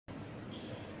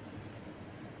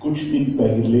कुछ दिन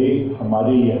पहले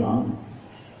हमारे यहाँ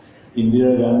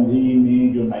इंदिरा गांधी ने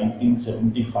जो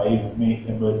 1975 में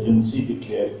इमरजेंसी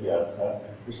डिक्लेयर किया था,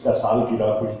 उसका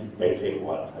सालगिरह कुछ दिन पहले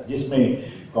हुआ था, जिसमें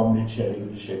कॉमरेड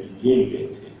शैलेंद्र शेट्टी जेल गए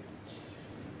थे।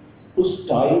 उस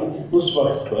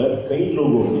वक्त पर कई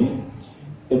लोगों ने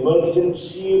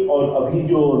इमरजेंसी और अभी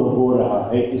जो हो रहा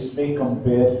है इसमें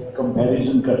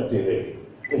कंपैरिजन करते रहे,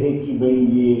 कहे कि भाई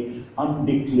ये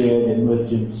अनडिक्लेयर्ड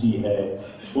इमरजेंसी है।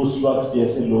 उस वक्त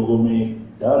जैसे लोगों में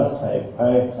डर था,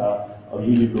 भय था, अभी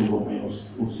भी लोगों में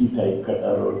उसी टाइप का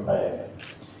डर और भय है।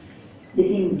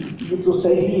 लेकिन ये तो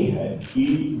सही है कि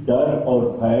डर और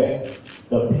भय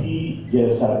तभी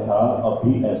जैसा था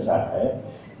अभी ऐसा है,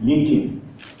 लेकिन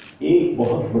एक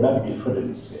बहुत बड़ा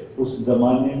डिफरेंस है उस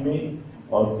जमाने में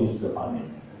और इस जमाने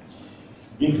में।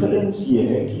 डिफरेंस ये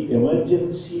है कि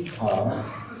इमरजेंसी था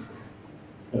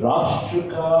राष्ट्र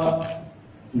का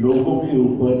लोगों के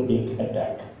ऊपर एक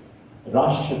अटैक,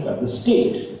 राष्ट्र का, the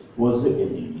state was the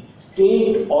enemy,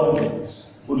 state organs,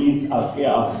 police आके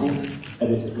आपको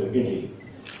अरेस्ट करके ले,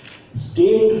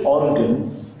 state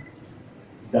organs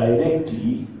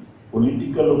directly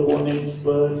political opponents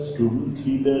पर, स्टूडेंट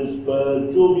लीडर्स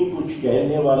पर, जो भी कुछ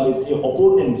कहने वाले थे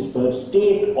ओपोनेंट्स पर,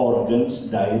 स्टेट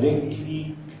ऑर्गन्स डायरेक्टली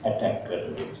अटैक कर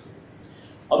रहे थे।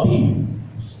 अभी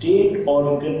स्टेट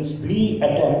ऑर्गन्स भी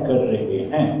अटैक कर रहे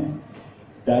हैं,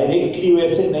 डायरेक्टली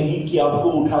वैसे नहीं कि आपको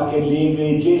उठा के ले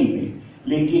गए जेल में,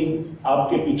 लेकिन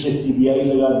आपके पीछे सीबीआई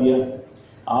लगा दिया,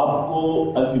 आपको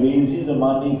अंग्रेजी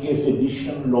जमाने के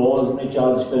सेडिशन लॉज में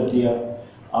चार्ज कर दिया,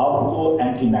 आपको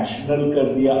एंटी नेशनल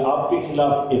कर दिया, आपके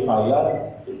खिलाफ एफआईआर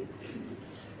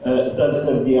दर्ज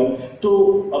कर दिया। तो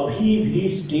अभी भी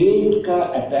स्टेट का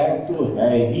अटैक तो है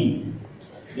ही,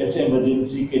 जैसे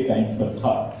इमरजेंसी के टाइम पर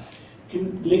था,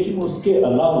 लेकिन उसके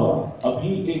अलावा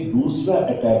अभी एक दूसरा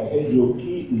अटैक है जो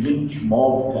कि लिंच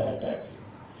मॉब का अटैक है।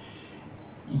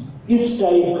 इस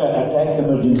टाइप का अटैक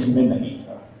इमरजेंसी में नहीं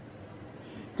था।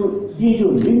 तो ये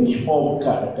जो लिंच मॉब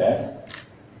का अटैक,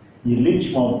 ये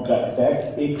लिंच मॉब का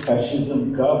अटैक एक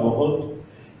फैशिज्म का बहुत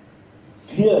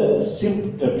क्लियर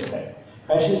सिम्पटम है।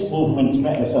 फैशिस्ट मूवमेंट्स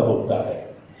में ऐसा होता है।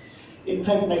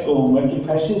 इनफैक्ट मैं कहूंगा कि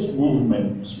फैशिस्ट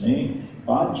मूवमेंट्स में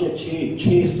 5 या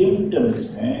 6 सिम्पटम्स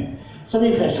हैं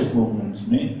सभी फैशिस्ट मूवमेंट्स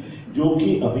में, जो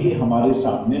कि अभी हमारे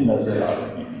सामने नजर आ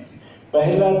रहे हैं।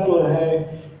 पहला तो है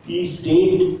कि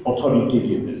स्टेट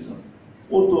ऑथोरिटेरियनिज्म,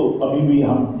 वो तो अभी भी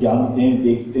हम जानते हैं,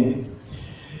 देखते हैं।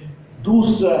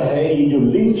 दूसरा है ये जो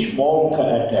लिंच मॉब का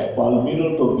अटैक, पाल्मिरो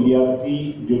टोग्लियाती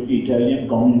जो कि इटालियन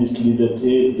कम्युनिस्ट लीडर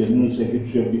थे, general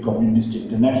secretary of the communist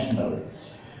international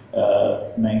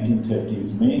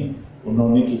 1930s में,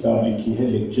 उन्होंने किताब लिखी है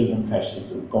लेक्चर्स ऑन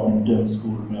फैशिज्म, कॉमिंटन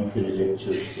स्कूल में फिर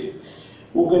लेक्चर्स थे।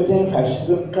 वो कहते हैं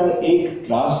फैशिज्म का एक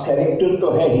क्लास कैरेक्टर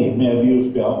तो है ही, मैं अभी उस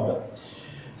पर आऊंगा,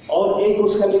 और एक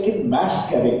उसका लेकिन मैस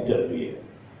कैरेक्टर भी है।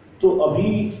 तो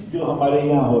अभी जो हमारे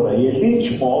यहाँ हो रहा है ये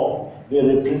lynch mob, they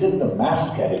represent the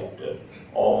mess character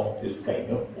of this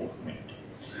kind of movement.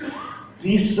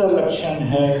 तीसरा लक्षण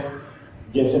है,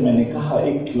 जैसे मैंने कहा,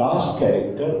 एक क्लास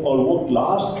कैरेक्टर, और वो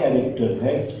क्लास कैरेक्टर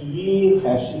है कि ये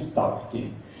फैशिस्ट ताकतें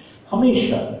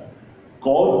हमेशा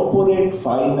कॉर्पोरेट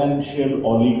फाइनेंशियल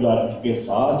ओलिगार्की के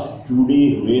साथ जुड़े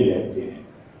हुए रहते हैं।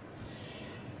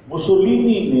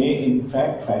 मुसोलिनी ने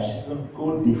इनफैक्ट फैशिज्म को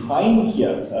डिफाइन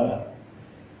किया था,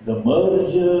 the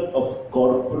merger of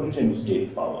corporate and state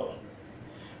power.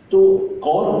 तो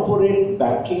कॉर्पोरेट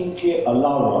बैकिंग के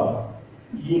अलावा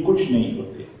ये कुछ नहीं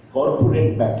होते।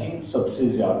 कॉर्पोरेट बैकिंग सबसे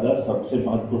ज्यादा, सबसे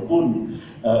महत्वपूर्ण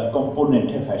कंपोनेंट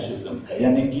है फैशिज्म का,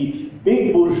 यानी कि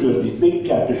बिग बुर्जुआजी, बिग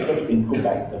कैपिटल इनको बैक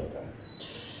करता है।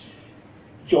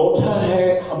 चौथा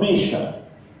है हमेशा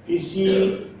किसी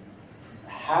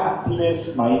हैप्लेस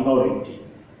माइनॉरिटी,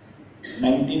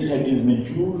 1930s में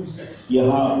जूस,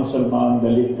 यहाँ मुसलमान,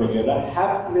 दलित वगैरह,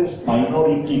 हैप्लेस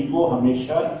माइनॉरिटी को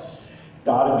हमेशा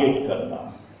टारगेट करना,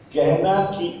 कहना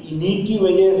कि इन्हीं की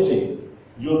वजह से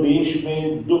जो देश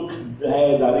में दुख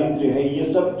है, दारिद्र्य है, ये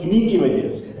सब इन्हीं की वजह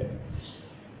से है।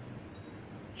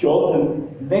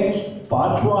 नेक्स्ट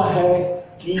 5वां है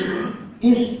कि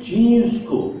इस चीज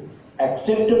को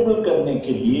एक्सेप्टेबल करने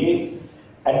के लिए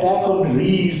अटैक ऑन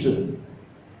रीजन,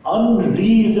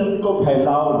 अनरीजन को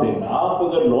फैलाव देना। आप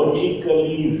अगर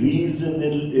लॉजिकली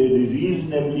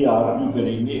रीजनेबली आर्ग्यू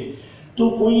करेंगे तो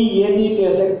कोई ये नहीं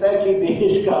कह सकता कि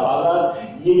देश का हालात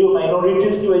ये जो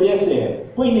माइनॉरिटीज की वजह से है,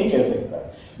 कोई नहीं कह सकता।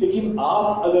 लेकिन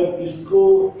आप अगर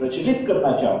इसको प्रचलित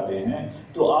करना चाहते हैं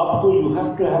तो आपको you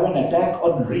have to have an attack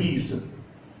on reason.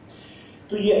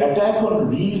 तो ये अटैक ऑन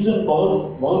रीजन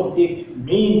बहुत बहुत एक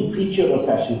main feature of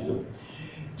fascism.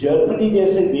 Germany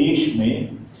जैसे देश में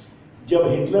जब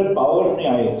हिटलर पावर में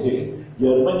आए थे,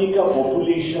 जर्मनी का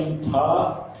पॉपुलेशन था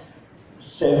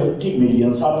 70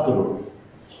 मिलियन, 7 करोड़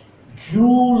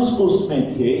ज्यूज उसमें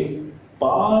थे।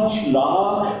 5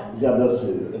 लाख ज्यादा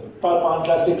से 5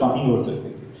 लाख से कम ही हो सकते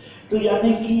थे। तो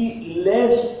यानी कि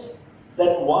लेस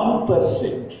देन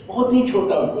 1%, बहुत ही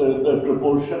छोटा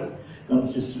प्रोपोर्शन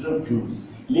कंसिस्टेड ऑफ ज्यूज।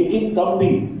 लेकिन तब भी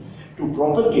टू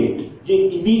प्रोपेगेट, ये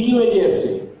इन्हीं की वजह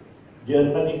से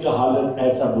जर्मनी का हालत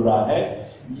ऐसा बुरा है।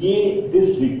 ये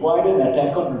this required an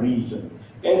attack on reason.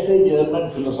 कैसे जर्मन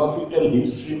फिलोसॉफिकल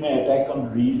हिस्ट्री में attack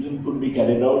on reason could be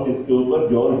carried out, जिसके ऊपर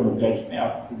जॉर्ज लुकास ने,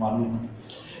 आपको मालूम है,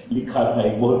 लिखा था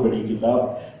एक बहुत बड़ी किताब,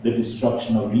 द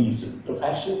डिस्ट्रक्शन ऑफ रीजन। तो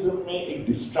फैशिज्म में एक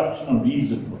डिस्ट्रक्शन ऑफ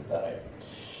रीजन होता है।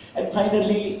 एंड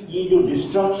फाइनली ये जो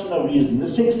destruction of reason, the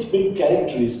sixth big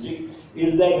characteristic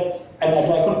is that an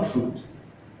attack on truth,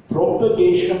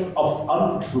 propagation of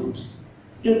untruth.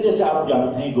 जो जैसे आप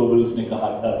जानते हैं गोबल्स ने कहा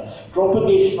था,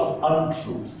 प्रोपेगेशन ऑफ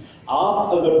अनट्रूथ।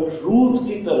 आप अगर ट्रूथ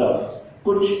की तरफ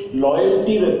कुछ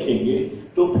लॉयल्टी रखेंगे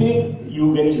तो फिर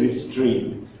यू गेट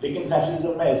रिस्ट्रेन, लेकिन फैशिज्म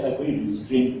में ऐसा कोई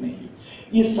रिस्ट्रेंट नहीं है।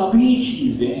 ये सभी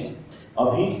चीजें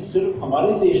अभी सिर्फ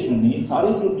हमारे देश में नहीं,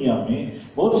 सारी दुनिया में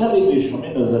बहुत सारे देशों में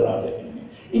नजर आ रहे हैं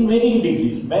इन वेरिंग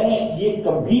डिग्रीज। मैं ये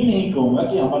कभी नहीं कहूंगा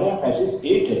कि हमारे यहाँ फैशिस्ट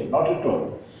स्टेट है, नॉट एट ऑल।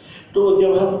 तो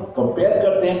जब हम कंपेयर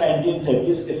करते हैं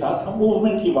 1930s के साथ, हम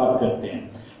मूवमेंट की बात करते हैं।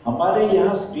 हमारे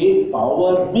यहाँ स्टेट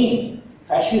पावर में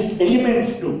फैशिस्ट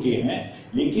एलिमेंट्स ढुके हैं,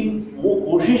 लेकिन वो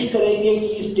कोशिश करेंगे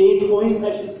कि स्टेट को ही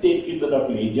फैशिस्ट स्टेट की तरफ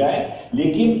ले जाए,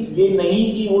 लेकिन ये नहीं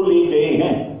कि वो ले गए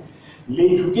हैं, ले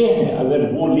चुके हैं। अगर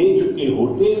वो ले चुके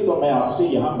होते तो मैं आपसे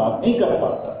यहाँ बात नहीं कर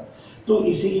पाता। तो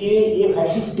इसीलिए ये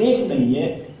फैशिस्ट स्टेट नहीं है,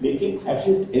 लेकिन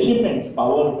फैशिस्ट एलिमेंट्स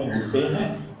पावर में घुसे हैं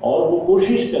और वो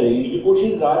कोशिश करेंगे। ये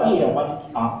कोशिश जारी है,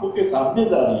 हमारी आंखों के सामने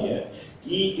जारी है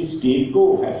कि इस स्टेट को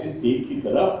फैशिस्ट स्टेट की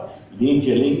तरफ ले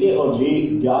चलेंगे और ले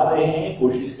जा रहे हैं,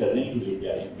 कोशिश कर रहे हैं कि ले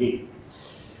जाएंगे।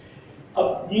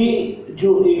 अब ये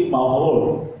जो एक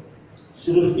माहौल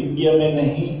सिर्फ इंडिया में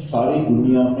नहीं, सारी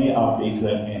दुनिया में आप देख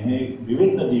रहे हैं,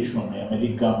 विभिन्न देशों में,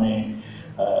 अमेरिका में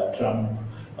ट्रंप,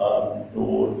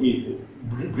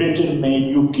 ब्रिटेन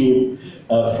में, यूके,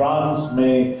 फ्रांस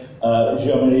में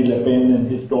Germany लेपेन and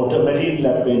his daughter marine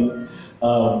लेपेन,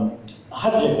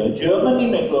 हर जगह, जर्मनी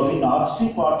में तो अभी Nazi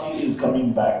party is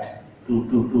coming back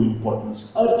to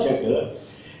importance. हर जगह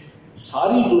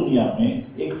सारी दुनिया में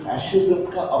एक फैशिज्म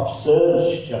का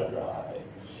अपसर्ज चल रहा है।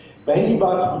 पहली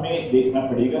बात हमें देखना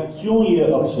पड़ेगा क्यों ये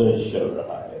अपसर्ज चल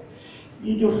रहा है।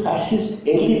 ये जो फैशिस्ट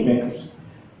एलिमेंट्स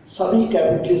सभी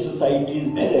कैपिटलिस्ट सोसाइटीज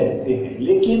में रहते हैं,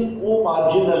 लेकिन वो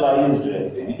मार्जिनलाइज्ड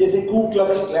रहते हैं। जैसे कू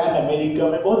क्लक्स क्लैन अमेरिका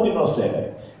में बहुत दिनों से है,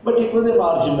 but it was a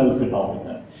marginal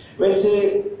phenomenon. वैसे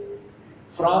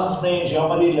फ्रांस में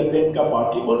जर्मनी लेपेन का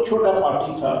पार्टी बहुत छोटा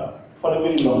पार्टी था for a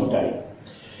very long time.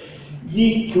 ये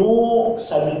क्यों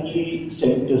सडनली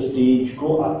सेंटर स्टेज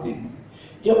को आते हैं?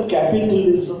 जब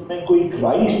कैपिटलिज्म में कोई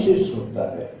क्राइसिस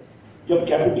होता है, जब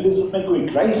कैपिटलिज्म में कोई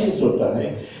क्राइसिस होता है,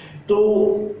 तो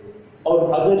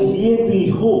और अगर ये भी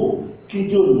हो कि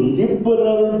जो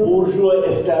लिबरल बोर्जुआ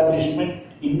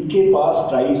एस्टैब्लिशमेंट, इनके पास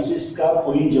क्राइसिस का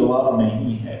कोई जवाब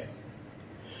नहीं है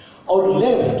और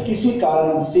लेफ्ट किसी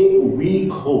कारण से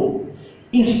वीक हो,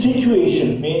 इस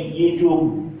सिचुएशन में ये जो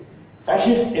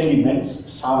फैशिस्ट एलिमेंट्स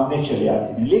सामने चले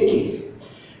आते हैं। लेकिन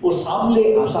वो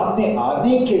सामने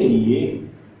आने के लिए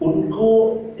उनको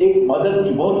एक मदद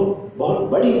की, बहुत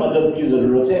बड़ी मदद की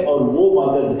जरूरत है, और वो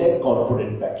मदद है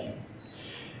कॉर्पोरेट बैकिंग।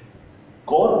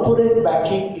 कॉर्पोरेट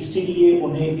बैकिंग इसीलिए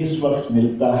उन्हें इस वक्त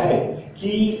मिलता है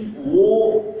कि वो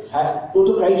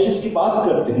तो क्राइसिस की बात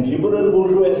करते हैं, लिबरल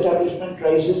बोर्जुआ एस्टैब्लिशमेंट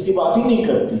क्राइसिस की बात ही नहीं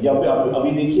करती। जब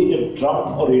अभी देखिए, जब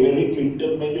ट्रंप और हिलरी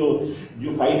क्लिंटन में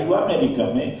जो फाइट हुआ अमेरिका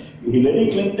में, हिलरी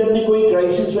क्लिंटन ने कोई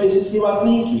क्राइसिस वाइसिस की बात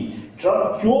नहीं की।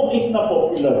 ट्रंप क्यों इतना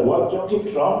पॉपुलर हुआ? क्योंकि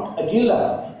ट्रंप अकेला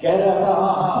कह रहा था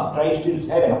हाँ क्राइसिस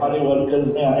है, हमारे वर्कर्स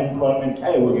में अनएम्प्लॉयमेंट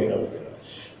है, वगैरह वगैरह।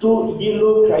 तो ये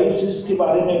लोग क्राइसिस के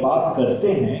बारे में बात करते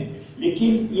हैं,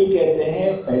 लेकिन ये कहते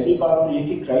हैं, पहली बात तो ये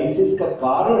कि क्राइसिस का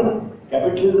कारण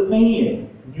कैपिटलिज्म नहीं है,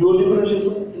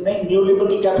 न्यूलिबरलिज्म नहीं,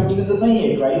 न्यूलिबरल कैपिटलिज्म नहीं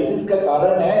है। क्राइसिस का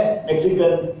कारण है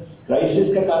मेक्सिकन,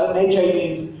 क्राइसिस का कारण है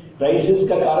चाइनीज, क्राइसिस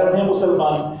का कारण है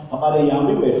मुसलमान। हमारे यहां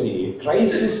भी वैसे ही है।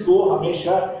 क्राइसिस को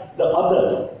हमेशा द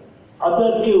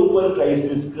अदर के ऊपर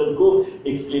क्राइसिस को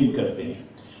एक्सप्लेन करते हैं।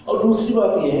 और दूसरी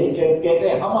बात यह है कि कहते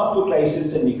हैं हम आपको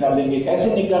क्राइसिस से निकालेंगे।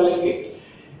 कैसे निकालेंगे?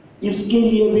 इसके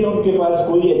लिए भी उनके पास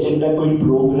कोई एजेंडा, कोई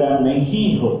प्रोग्राम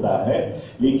नहीं होता है,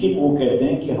 लेकिन वो कहते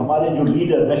हैं कि हमारे जो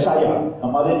लीडर मेसाया,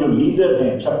 हमारे जो लीडर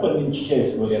हैं 56 इंच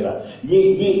चेस्ट वगैरह,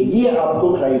 ये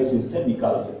आपको क्राइसिस से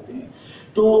निकाल सकते हैं।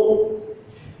 तो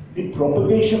the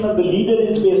propagation of the leader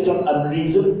is based on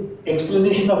unreason,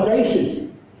 explanation of crisis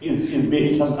is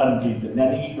based on unreason।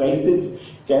 यानी कि क्राइसिस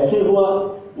कैसे हुआ,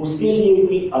 उसके लिए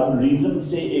भी अनरीजन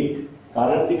से एक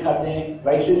कारण दिखाते हैं,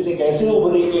 क्राइसिस से कैसे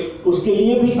उभरेंगे उसके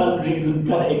लिए भी अनरीजन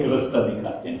का एक रास्ता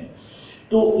दिखाते हैं।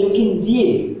 तो लेकिन ये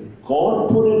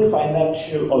कॉर्पोरेट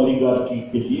फाइनेंशियल ओलिगार्की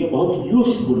के लिए बहुत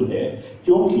यूजफुल है,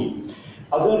 क्योंकि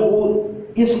अगर वो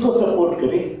इसको सपोर्ट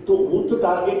करे तो वो तो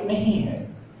टारगेट नहीं है,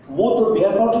 वो तो they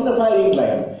are not in the firing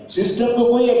line, system को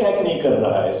कोई अटैक नहीं कर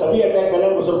रहा है, सभी अटैक कर रहे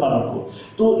हैं मुसलमानों को।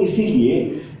 तो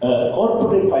इसीलिए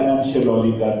कॉर्पोरेट फाइनेंशियल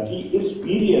ओलिगार्की इस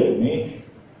पीरियड में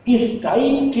इस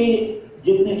टाइप के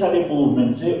जितने सारे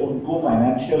मूवमेंट्स है उनको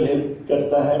फाइनेंशियल हेल्प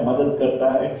करता है, मदद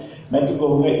करता है। मैं तो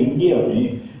कहूंगा इंडिया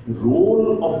में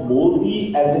role of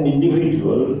Modi as an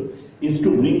individual is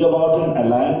to bring about an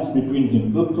alliance between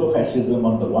Hindutva fascism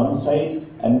on the one side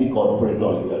and the corporate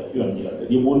oligarchy on the other.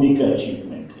 ये मोदी का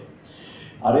अचीवमेंट है।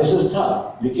 आरएसएस था,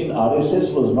 लेकिन RSS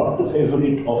was not the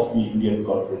favorite of the Indian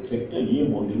corporate sector। ये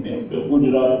मोदी ने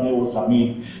गुजरात में वो summit,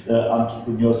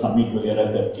 entrepreneur summit वगैरह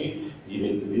करके धीरे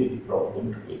धीरे प्रॉब्लम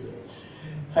टुगेदर।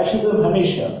 फैशिज्म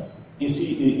हमेशा इस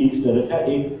तरह का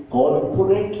एक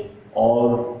कॉर्पोरेट और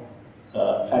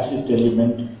फैशिस्ट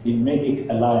एलिमेंट, इनमें एक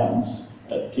अलायंस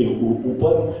के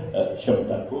ऊपर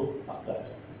क्षमता को आता है।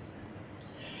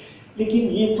 लेकिन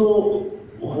ये तो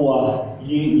हुआ,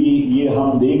 ये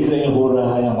हम देख रहे हैं, हो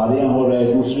रहा है, हमारे यहाँ हो रहा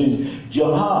है। दूसरी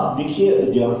जहां देखिए,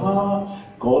 जहां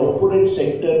कॉर्पोरेट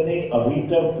सेक्टर ने अभी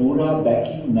तक पूरा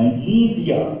बैकिंग नहीं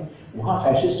दिया, वहां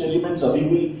फैशिस्ट एलिमेंट्स अभी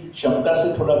भी क्षमता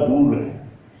से थोड़ा दूर है।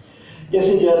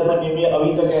 जैसे जर्मनी में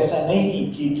अभी तक ऐसा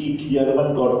नहीं कि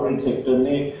जर्मन कॉर्पोरेट सेक्टर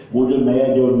ने वो जो नया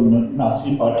जो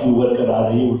नाजी पार्टी उभर कर आ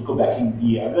रही है उसको बैकिंग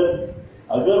दी।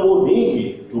 अगर वो देंगे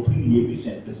तो फिर ये भी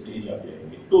सेंटर स्टेज आ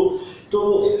जाएंगे। तो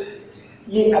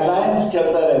ये अलायंस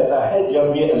चलता रहता है।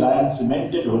 जब ये अलायंस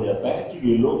सीमेंटेड हो जाता है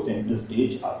कि ये लोग सेंटर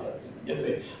स्टेज आ जाते हैं,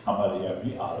 जैसे हमारे यहाँ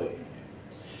भी आ रहे हैं।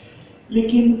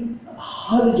 लेकिन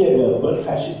हर जगह पर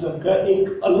फैशिज्म का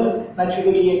एक अलग,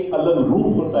 नेचुरली एक अलग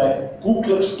रूप होता है। कू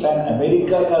क्लक्स क्लैन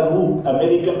अमेरिका का रूप,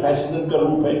 अमेरिकन फैशिज्म का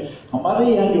रूप है। हमारे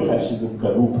यहाँ जो फैशिज्म का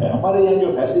रूप है, हमारे यहाँ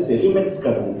जो फैशिस्ट एलिमेंट्स का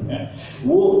रूप है,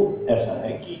 वो ऐसा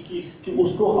है कि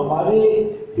उसको हमारे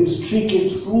हिस्ट्री के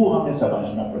थ्रू हमें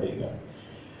समझना पड़ेगा।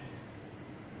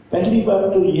 पहली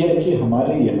बात तो यह है कि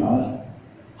हमारे यहाँ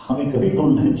हमें कभी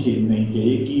भूलना नहीं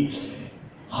चाहिए कि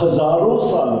हजारों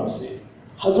सालों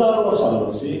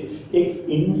से एक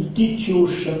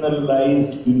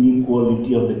institutionalised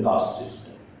inequality of the caste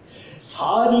system.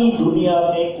 सारी दुनिया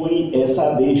में कोई ऐसा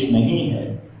देश नहीं है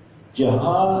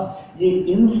जहां ये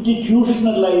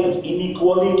institutionalised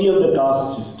inequality of the caste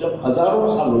system हजारों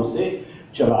सालों से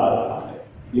चला रहा है,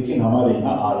 लेकिन हमारे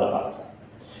यहां आ रहा था।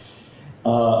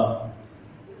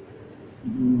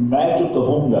 मैं तो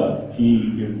कहूंगा कि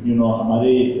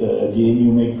हमारे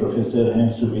जेएनयू में एक प्रोफेसर हैं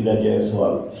सुविधा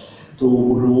जायसवाल, तो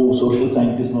वो सोशल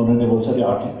साइंटिस्ट में, उन्होंने बहुत सारे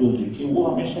आर्टिकल लिखे। वो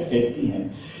हमेशा कहती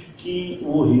हैं कि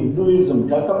वो हिंदुइज्म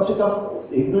का, कम से कम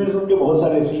हिंदुइज्म के बहुत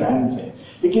सारे स्ट्रैंड्स हैं,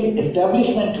 लेकिन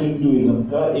एस्टेब्लिशमेंट हिंदुइज्म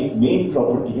का एक मेन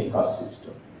प्रॉपर्टी है कास्ट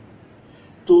सिस्टम।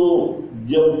 तो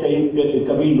जब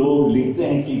कभी लोग लिखते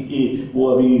हैं कि वो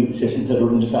अभी सेशन सर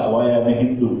ने लिखा वाई आई एम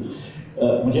हिंदू,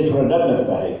 मुझे थोड़ा डर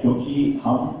लगता है, क्योंकि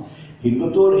हम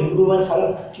हिंदुत्व और हिंदू में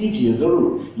फर्क कीजिए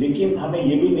जरूर, लेकिन हमें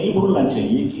ये भी नहीं भूलना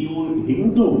चाहिए कि वो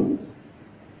हिंदू,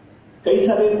 कई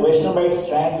सारे वैष्णवाइट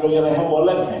स्ट्रैंड वगैरह हैं वो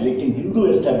अलग हैं, लेकिन हिंदू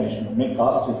एस्टैब्लिशमेंट में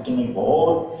कास्ट सिस्टम एक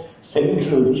बहुत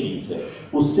सेंट्रल चीज है।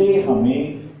 उससे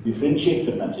हमें डिफ्रेंशिएट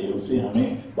करना चाहिए, उससे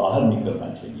हमें बाहर निकलना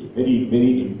चाहिए। वेरी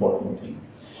वेरी इंपॉर्टेंट थिंग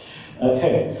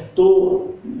है। तो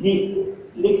ये,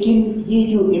 लेकिन ये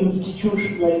जो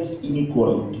इंस्टीट्यूशनलाइज्ड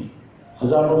इनइक्वालिटी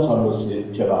हजारों सालों से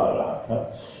चला आ रहा था,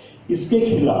 इसके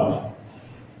खिलाफ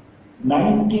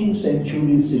 19th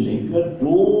सेंचुरी से लेकर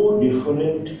दो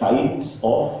different types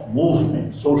of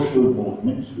movement, social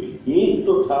movements हुए। एक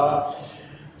तो था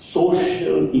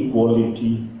social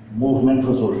equality, movement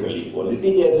for social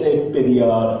equality, जैसे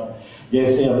पेरियार,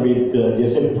 जैसे अम्बेडकर,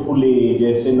 जैसे फुले,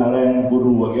 जैसे नारायण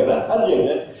गुरु वगैरह, हर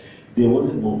जगह there was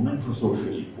a movement for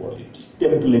social equality,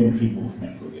 टेम्पलेंट्री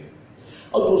movement वगैरह।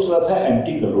 और दूसरा था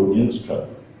एंटी कॉलोनियल स्ट्रगल।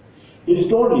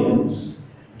 हिस्टोरियंस,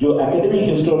 जो एकेडमिक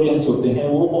हिस्टोरियंस होते हैं,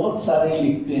 वो बहुत सारे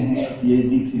लिखते हैं,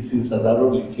 पीएचडी थीसिस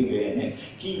हजारों लिखे गए हैं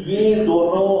कि ये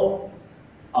दोनों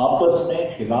आपस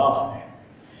में खिलाफ हैं।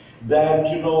 That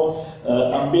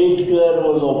Ambedkar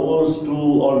was opposed to,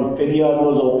 or Periyar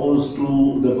was opposed to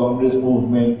the Congress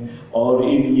movement, और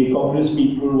ये कांग्रेस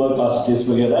पीपल व कास्टिस्ट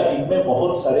वगैरह, इनमें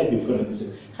बहुत सारे डिफरेंसेस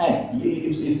हैं। ये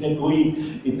इसमें कोई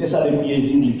इतने सारे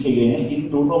पीएचडी लिखे गए हैं। इन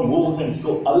दोनों मूवमेंट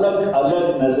को अलग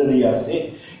अलग नजरिया से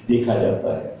देखा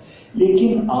जाता है।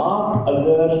 लेकिन आप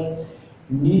अगर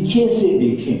नीचे से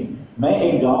देखें, मैं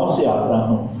एक गांव से आता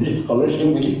हूं, मेरी स्कॉलरशिप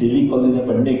मिली दिल्ली कॉलेज में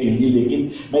पढ़ने के लिए,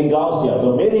 लेकिन मैं गांव से आता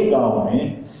हूं। मेरे गांव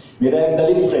में मेरा एक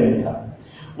दलित फ्रेंड था,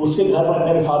 उसके घर में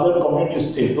मेरे फादर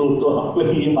कम्युनिस्ट थे, तो हमको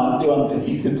ये मानते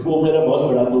नहीं थे, तो वो मेरा बहुत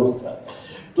बड़ा दोस्त था।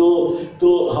 तो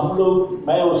हम लोग,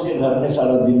 मैं उसके घर में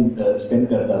सारा दिन स्पेंड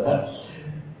करता था।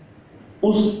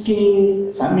 उसके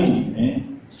फैमिली में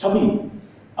सभी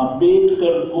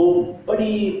अंबेडकर को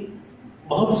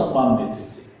बहुत सम्मान देते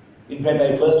थे। In fact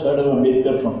I first heard of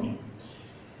Ambedkar from him.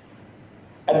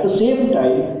 At the same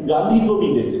time Gandhi को भी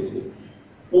देते थे,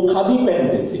 वो खादी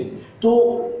पहनते थे। तो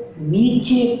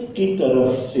नीचे की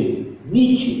तरफ से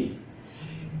नीचे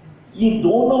ये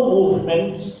दोनों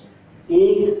मूवमेंट्स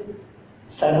एक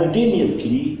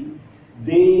simultaneously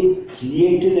they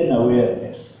created an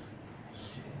awareness.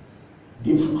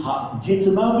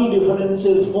 जितना भी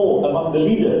डिफरेंसेस हो अमंग द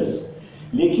लीडर्स,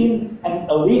 लेकिन एन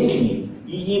अवेकनिंग,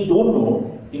 ये दोनों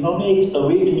इन्होंने एक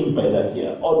अवेकनिंग पैदा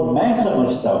किया। और मैं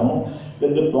समझता हूं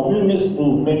that the communist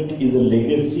movement is a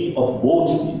legacy of both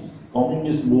these.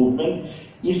 Communist movement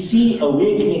इसी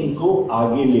awakening को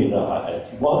आगे ले रहा है।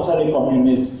 बहुत सारे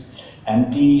communists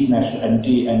anti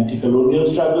colonial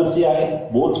struggle से आए,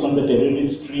 both from the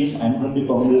terrorist stream and from the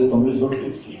communist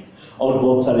socialist stream, और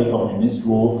बहुत सारे communist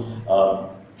वो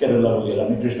केरला वगैरह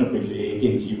में कृष्ण पिल्ले,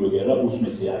 केजी वगैरह उसमें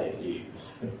से आए,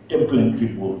 टेम्पलेंट्री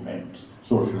मूवमेंट,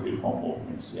 सोशल रिफॉर्म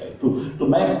मूवमेंट से आए। तो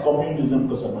मैं कम्युनिज्म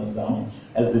को समझता हूं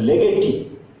as the legacy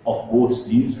of both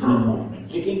these two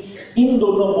movements. लेकिन इन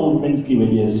दोनों मूवमेंट की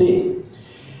वजह से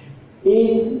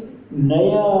एक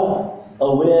नया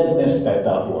अवेयरनेस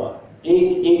पैदा हुआ,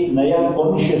 एक नया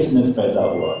कॉन्शियसनेस पैदा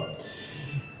हुआ,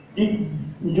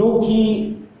 जो कि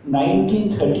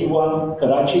 1931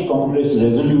 कराची कांग्रेस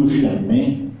रेजोल्यूशन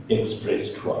में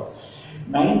एक्सप्रेस्ड हुआ।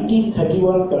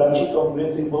 1931 कराची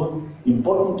कांग्रेस एक बहुत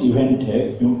इंपॉर्टेंट इवेंट है,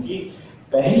 क्योंकि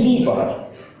पहली बार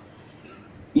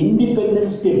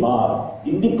इंडिपेंडेंस के बाद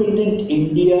इंडिपेंडेंट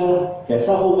इंडिया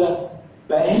कैसा होगा,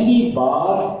 पहली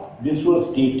बार this was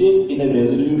stated in a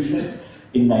resolution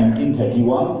in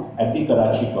 1931 at the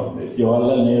Karachi Congress.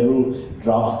 Jawaharlal Nehru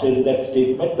drafted that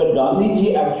statement, but Gandhi ji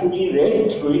actually read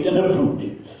through it and approved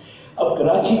it. अब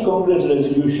कराची कांग्रेस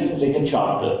रेजोल्यूशन लेके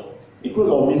charter, it was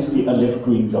obviously a left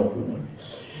wing document.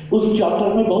 उस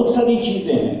charter में बहुत सारी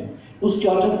चीजें हैं, उस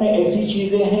चार्टर में ऐसी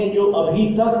चीजें हैं जो अभी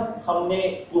तक हमने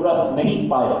पूरा नहीं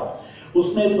पाया।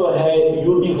 उसमें तो है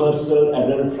यूनिवर्सल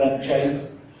एडल्ट फ्रेंचाइज,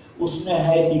 उसमें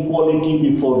है equality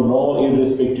before law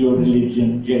irrespective of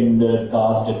religion, gender,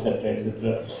 cast etcetera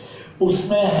etcetera,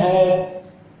 उसमें है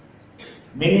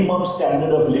minimum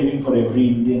standard of living for every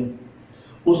Indian,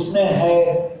 उसमें है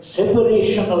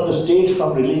separation of the state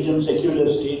from religion, secular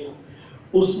state,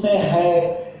 उसमें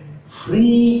है free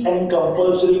and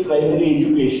compulsory primary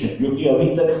education, जो कि अभी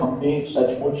तक हमने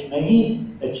सचमुच नहीं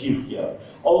अचीव किया,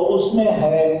 और उसमें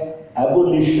है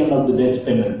abolition of the death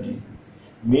penalty.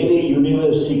 मेरे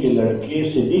यूनिवर्सिटी के लड़के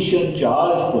सेडिशन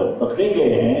चार्ज पर पकड़े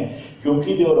गए हैं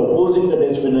क्योंकि दे वर opposing the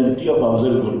death penalty of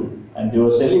Afzal Guru, and they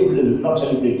were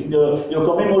celebrating, they were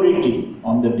commemorating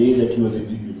on the day that he was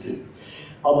executed.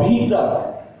 अभी तक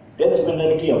डेथ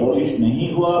पेनल्टी अबॉलिश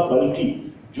नहीं हुआ, बल्कि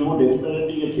जो डेथ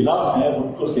पेनल्टी के खिलाफ हैं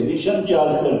उनको सेडिशन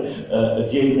चार्ज कर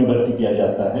जेल में भर्ती किया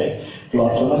जाता है। तो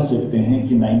आप समझ सकते हैं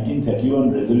कि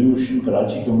 1931 रेजोल्यूशन,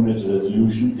 कराची कांग्रेस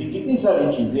रेजोल्यूशन से कितनी सारी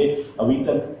चीजें अभी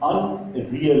तक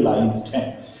अनरियलाइज्ड हैं।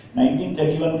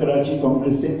 1931 कराची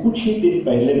कांग्रेस से कुछ ही दिन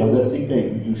पहले भगत सिंह का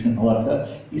एग्जीक्यूशन हुआ था,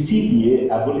 इसीलिए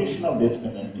abolition of death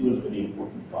penalty was very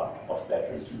important part of that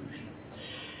resolution.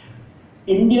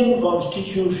 Indian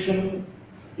constitution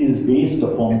is based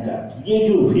upon that. ये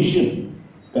जो विजन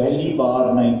पहली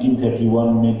बार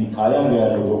 1931 में दिखाया गया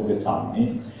लोगों के सामने,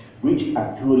 which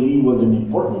actually was an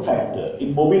important factor in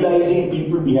mobilizing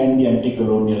people behind the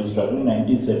anti-colonial struggle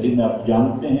 1930 में। आप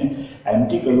जानते हैं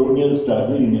anti-colonial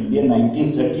struggle in India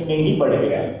 1930 में ही बढ़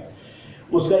गया है।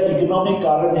 उसका इकोनॉमिक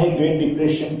कारण है ग्रेट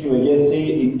डिप्रेशन की वजह से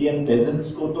इंडियन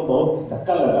पेजेंट्स को तो बहुत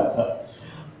धक्का लगा था,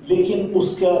 लेकिन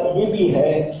उसका ये भी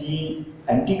है कि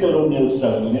एंटी कॉलोनियल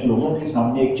स्ट्रगल ने लोगों के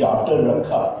सामने एक चार्टर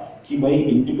रखा कि भाई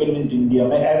इंडिपेंडेंट इंडिया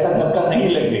में ऐसा धक्का नहीं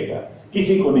लगेगा,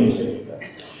 किसी को नहीं लगेगा।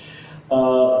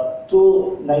 तो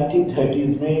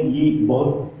 1930s में ये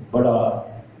बहुत बड़ा,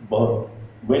 बहुत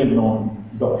वेल नोन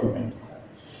डॉक्यूमेंट था।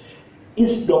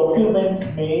 इस डॉक्यूमेंट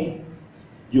में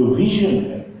जो विजन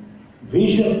है,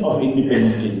 vision of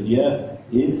independent India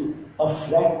is a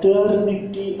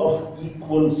fraternity of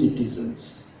equal citizens.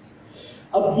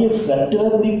 अब ये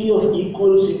fraternity of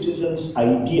equal citizens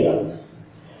idea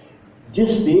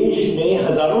जिस देश में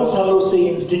हजारों सालों से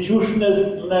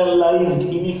इंस्टीट्यूशनलाइज्ड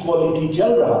इनइक्वालिटी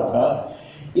चल रहा था,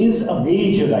 is a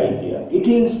major idea. It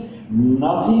is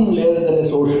nothing less than A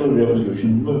social revolution.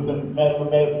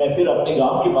 मैं फिर अपने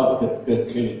गांव की बात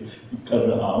कर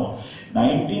रहा हूं।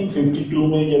 1952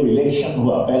 में जब इलेक्शन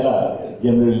हुआ, पहला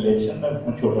जनरल इलेक्शन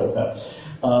में छोटा था।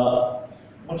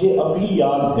 मुझे अभी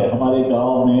याद है हमारे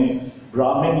गांव में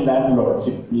ब्राह्मण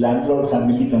लैंडलॉर्ड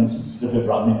फैमिली कंसिस्ट ऑफ ए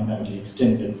ब्राह्मण फैमिली,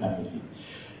 एक्सटेंडेड फैमिली,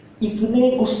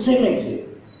 इतने गुस्से में थे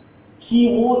कि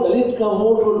वो दलित का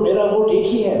वोट और मेरा वोट एक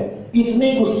ही है,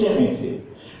 इतने गुस्से में थे।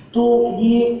 तो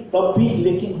ये तब भी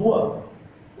लेकिन हुआ,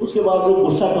 उसके बाद जो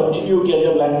गुस्सा कंटिन्यू किया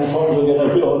जब लैंड रिफॉर्म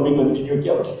वगैरह भी और भी कंटिन्यू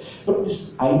किया। But this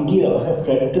idea of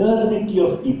fraternity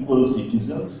of equal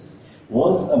citizens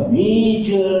was a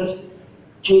major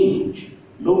change.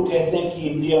 लोग कहते हैं कि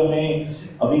इंडिया में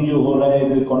अभी जो हो रहा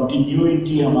है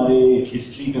कंटिन्यूटी, हमारे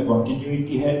हिस्ट्री का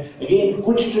कंटिन्यूटी है। अगेन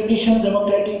कुछ tradition,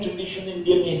 democratic tradition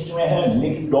Indian history में है,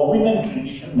 लेकिन डोमिनेंट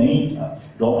ट्रेडिशन नहीं था।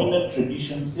 डोमिनेंट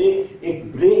ट्रेडिशन से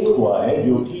एक ब्रेक हुआ है,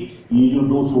 जो कि ये जो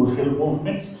दो सोशल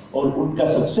मूवमेंट्स और उनका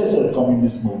सक्सेसर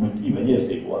कम्युनिस्ट मूवमेंट की वजह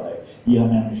से हुआ है। ये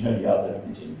हमें हमेशा याद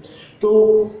रखनी चाहिए। तो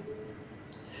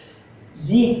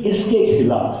ये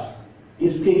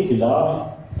इसके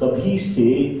खिलाफ तभी से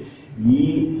ये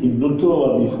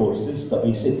हिंदुत्ववादी फोर्सेस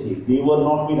तभी से थे। दे were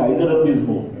not with either of this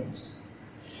movements.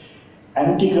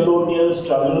 Anti colonial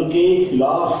struggle के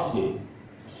खिलाफ थे,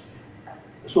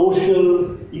 social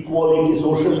equality,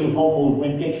 social reform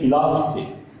movement के खिलाफ थे।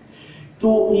 तो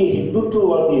ये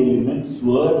हिंदुत्ववादी elements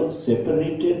were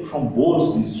separated from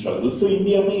both this struggles. तो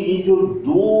इंडिया में ये जो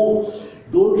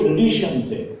दो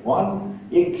ट्रेडिशंस है, वन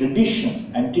एक tradition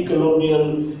anti colonial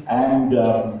and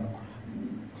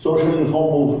social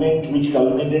reform movement which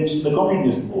कल्मिनेट्स the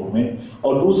communist movement,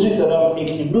 और दूसरी तरफ एक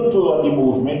हिंदुत्ववादी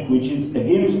movement which is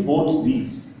against both these.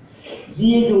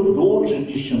 ये जो दो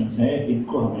ट्रेडिशंस हैं,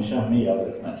 इनको हमेशा हमें याद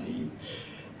रखना चाहिए।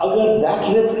 अगर that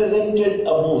represented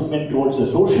a movement towards a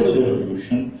social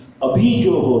revolution, अभी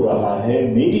जो हो रहा है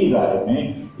मेरी राय में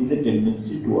is a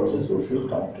tendency towards a social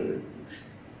counter revolution.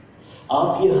 आप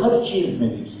ये हर चीज में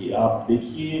देखिए, आप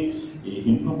देखिए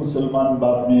हिंदू मुसलमान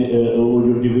बात में वो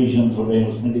जो डिविजन हो रहे हैं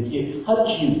उसमें देखिए, हर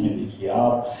चीज में देखिए,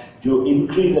 आप जो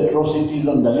इंक्रीज एट्रोसिटीज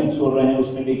ऑन दलित्स हो रहे हैं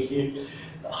उसमें देखिए,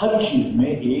 हर चीज में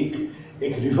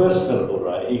एक रिवर्सल हो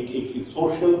रहा है, एक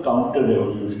सोशल काउंटर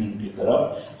रेवोल्यूशन की तरफ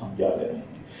हम जा रहे हैं।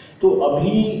 तो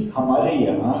अभी हमारे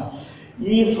यहाँ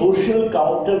ये सोशल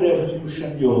काउंटर रेवोल्यूशन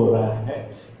जो हो रहा है,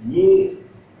 ये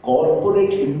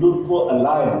कॉर्पोरेट हिंदुत्व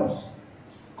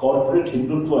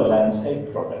अलायंस का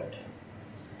एक प्रोडक्ट है।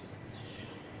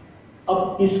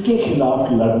 अब इसके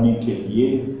खिलाफ लड़ने के लिए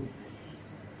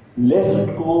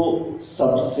लेफ्ट को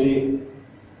सबसे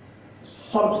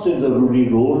जरूरी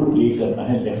रोल प्ले करना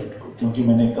है लेफ्ट को, क्योंकि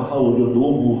मैंने कहा वो जो दो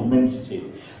मूवमेंट्स थे,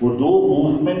 वो दो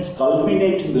movements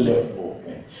culminate in the left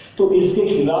movement. तो इसके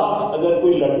खिलाफ अगर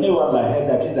कोई लड़ने वाला है,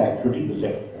 that is actually the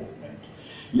left movement.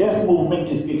 Left movement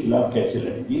इसके खिलाफ कैसे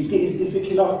लड़ेगी? इसके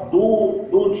खिलाफ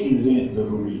दो चीजें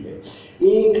जरूरी है।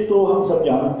 एक तो हम सब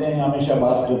जानते हैं, हमेशा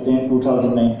बात करते हैं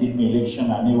 2019 में इलेक्शन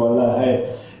आने वाला है,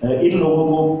 इन लोगों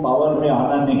को पावर में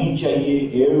आना नहीं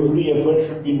चाहिए, every effort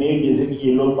should be made जैसे कि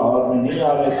ये लोग पावर में नहीं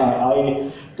आए।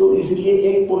 तो इसलिए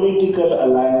एक पॉलिटिकल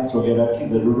अलायंस वगैरह की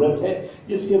जरूरत है,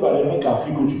 जिसके बारे में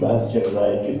काफी कुछ बहस चल रहा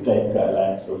है, किस टाइप का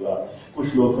अलायंस होगा।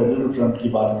 कुछ लोग फेडरल फ्रंट की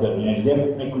बात कर रहे हैं,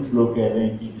 लेफ्ट में कुछ लोग कह रहे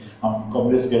हैं कि हम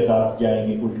कांग्रेस के साथ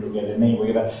जाएंगे, कुछ लोग कह रहे हैं नहीं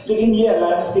वगैरह। लेकिन ये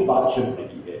अलायंस की बात चल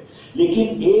रही है, लेकिन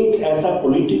एक ऐसा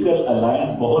पॉलिटिकल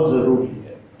अलायंस बहुत जरूरी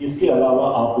है, इसके अलावा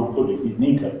आप उनको डिफीट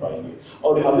नहीं कर पाएंगे।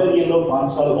 और अगर ये लोग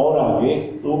 5 साल और आगे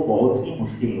तो बहुत ही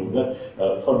मुश्किल होगा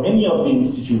for many of the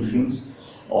institutions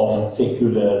of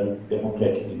secular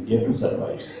democratic India to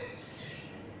survive.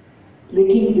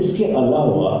 लेकिन इसके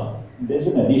अलावा there is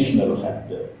an additional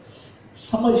factor.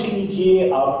 समझ लीजिए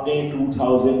आपने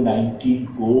 2019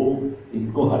 को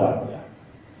इनको हरा दिया,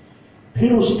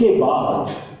 फिर उसके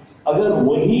बाद अगर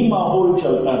वही माहौल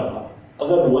चलता रहा,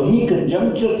 अगर वही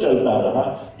कंजंक्चर चलता रहा,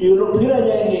 तो ये लोग फिर आ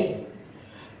जाएंगे।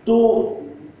 तो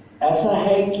ऐसा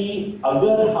है कि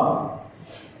अगर हम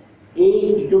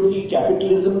एक जो कि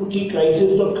कैपिटलिज्म की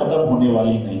क्राइसिस तो खत्म होने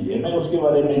वाली नहीं है, मैं उसके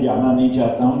बारे में जानना नहीं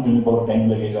चाहता हूं क्योंकि बहुत टाइम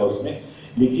लगेगा उसमें,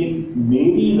 लेकिन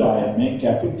मेरी राय में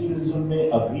कैपिटलिज्म में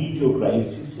अभी जो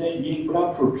क्राइसिस है ये एक बड़ा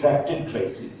प्रोट्रैक्टेड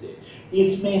क्राइसिस है।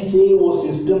 इसमें से वो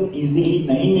सिस्टम इजीली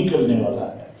नहीं निकलने वाला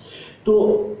है। तो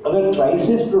अगर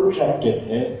क्राइसिस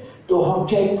प्रोट्रैक्टेड है तो हम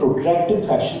क्या एक प्रोट्रैक्टेड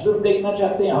फैशिज्म देखना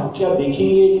चाहते हैं? हम क्या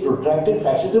देखेंगे प्रोट्रैक्टेड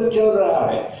फैशिज्म चल रहा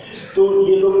है तो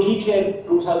ये लोग ठीक है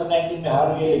 2019 में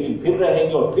हार गए लेकिन फिर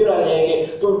रहेंगे और फिर आ जाएंगे।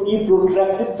 तो ये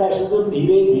प्रोट्रैक्टेड फैशिज्म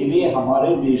धीरे धीरे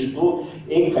हमारे देश को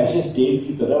एक फैशिस्ट स्टेट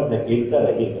की तरफ धकेलता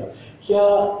रहेगा। क्या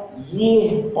ये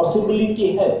पॉसिबिलिटी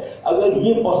है? अगर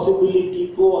ये पॉसिबिलिटी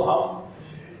को हम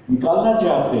निकालना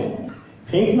चाहते हैं,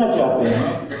 फेंकना चाहते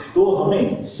हैं, तो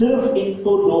हमें सिर्फ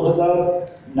इनको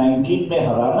 2019 में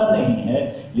हराना नहीं है,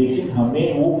 लेकिन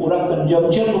हमें वो पूरा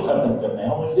कंजम्पशन को खत्म करना है।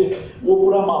 हम इसे वो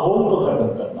पूरा माहौल तो खत्म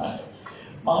करना है।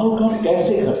 माहौल को हम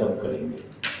कैसे खत्म करेंगे?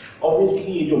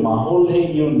 ऑब्वियसली ये जो माहौल है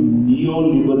ये नियो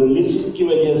लिबरलिज्म की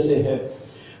वजह से है।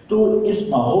 तो इस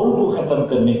माहौल को खत्म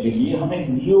करने के लिए हमें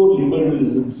नियो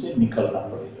लिबरलिज्म से निकलना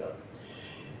पड़ेगा।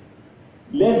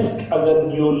 लेफ्ट अगर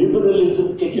नियो लिबरलिज्म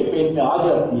के चपेट में आ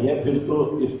जाती है फिर तो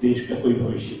इस देश का कोई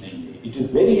भविष्य नहीं है। It is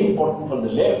very important for the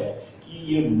left कि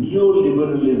ये neo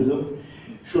liberalism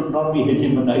should not be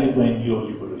हेजेमोनाइज्ड bye neo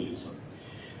liberalism.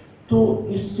 तो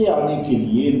इससे आने के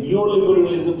लिए, नियो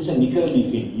लिबरलिज्म से निकलने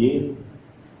के लिए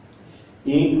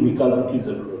एक विकल्प की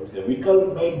जरूरत है। विकल्प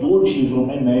में दो चीजों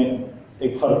में मैं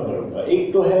एक फर्क करूंगा।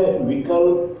 एक तो है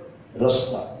विकल्प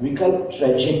रास्ता, विकल्प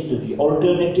ट्रैजेक्टरी,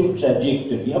 ऑल्टरनेटिव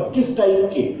ट्रैजेक्टरी। अब किस टाइप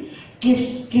के,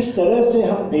 किस तरह से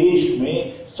हम देश में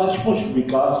सचमुच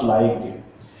विकास लाएंगे।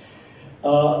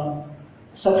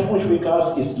 सचमुच विकास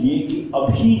इसलिए कि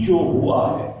अभी जो हुआ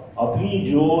है, अभी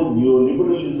जो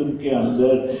न्यूलिबरलिज्म के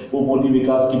अंदर वो मोदी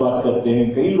विकास की बात करते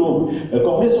हैं, कई लोग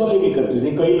कांग्रेस वाले भी करते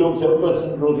थे, कई लोग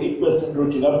 7% ग्रोथ 8%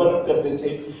 ग्रोथ चिदम्बरम करते थे।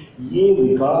 ये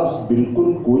विकास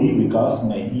बिल्कुल कोई विकास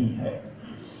नहीं है।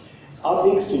 आप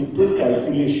एक सिंपल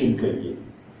कैलकुलेशन करिए।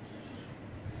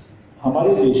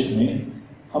 हमारे देश में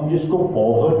हम जिसको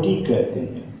पॉवर्टी कहते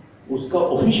हैं उसका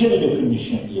ऑफिशियल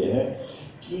डेफिनेशन ये है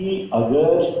कि अगर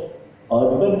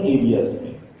अर्बन एरियाज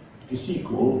में किसी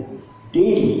को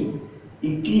डेली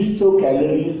 2100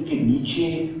 कैलोरीज के नीचे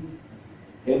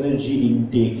एनर्जी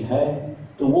इनटेक है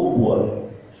तो वो पुअर है।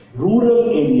 रूरल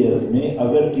एरियाज में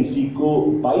अगर किसी को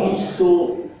 2200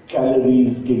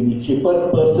 कैलोरीज के नीचे पर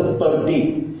पर्सन पर डे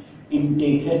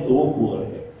इनटेक है तो वो पुअर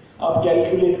है। आप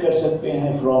कैलकुलेट कर सकते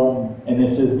हैं फ्रॉम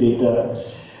एनएसएस डेटा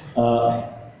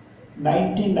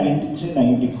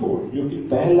 1993-94 जो कि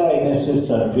पहला एनएसएस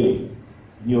सर्वे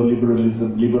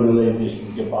न्यूलिबरलिज्म लिबरलाइजेशन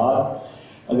के बाद,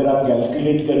 अगर आप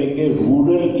कैलकुलेट करेंगे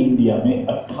रूरल इंडिया में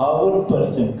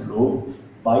 58% लोग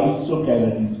 2200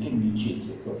 कैलोरीज के नीचे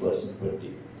थे पर पर्सन पर डे।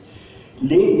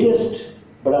 लेटेस्ट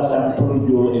बड़ा सैंपल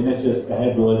जो एनएसएस का है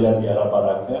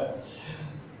 2011-12 का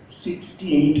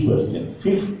 68%,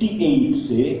 58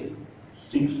 से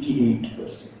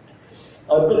 68%।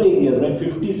 अर्बन एरिया में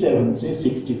 57 से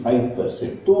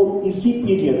 65%। तो इसी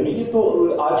पीरियड में, ये तो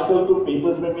आजकल तो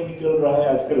पेपर्स में भी निकल रहा है,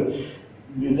 आजकल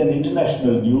is an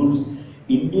international news,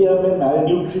 India में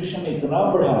मैलन्यूट्रिशन इतना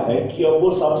बढ़ा है कि अब वो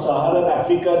सब सहारन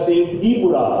अफ्रीका से भी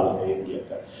बुरा हाल है इंडिया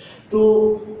का। तो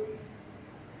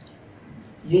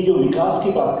ये जो विकास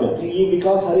की बात करते हैं, ये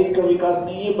विकास हर एक का विकास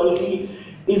नहीं है, बल्कि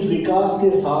इस विकास के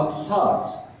साथ साथ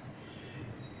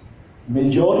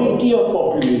मेजॉरिटी ऑफ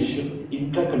पॉपुलेशन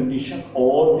इनका कंडीशन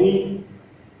और भी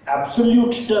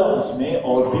एब्सोल्यूट टर्म्स में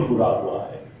और भी बुरा हुआ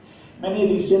है। मैंने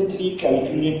रिसेंटली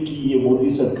कैलकुलेट की, ये मोदी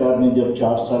सरकार ने जब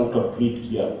 4 साल कंप्लीट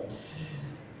किया,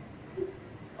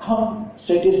 हम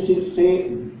स्टैटिस्टिक्स से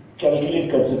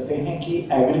कैलकुलेट कर सकते हैं कि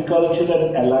एग्रीकल्चर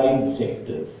एंड अलाइड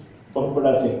सेक्टर्स बहुत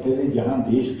बड़ा सेक्टर है जहां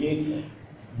देश के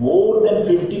more than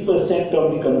 50% of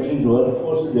the country's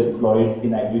workforce is employed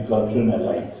in agriculture and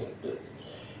allied sectors,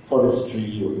 forestry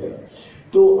वगैरह।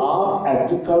 तो आप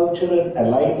एग्रीकल्चर एंड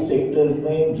अलाइड सेक्टर्स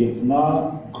में जितना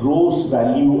ग्रोस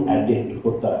वैल्यू एडेड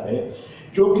होता है,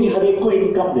 जो कि हर एक को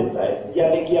इनकम देता है,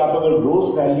 यानी कि आप अगर gross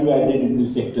value added in this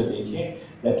sector देखें,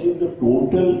 that is the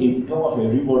total income of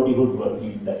everybody who is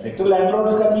working in that sector.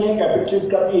 Landlords का भी है, कैपिटलिस्ट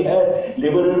का भी है,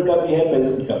 लेबरर का भी है,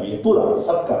 पेजेंट का भी है, पूरा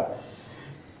सबका।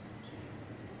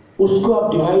 उसको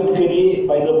आप डिवाइड करिए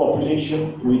by the population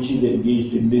which is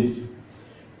engaged in this.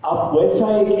 आप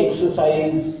वैसा एक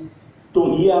एक्सरसाइज तो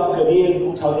ये आप करिए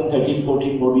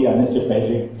 2013-14 मोदी आने से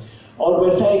पहले, और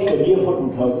वैसा एक करिए फॉर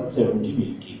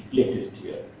 2017-18 लेटेस्ट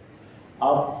ईयर।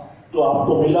 आप तो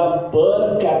आपको मिला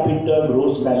per capita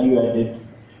gross value added.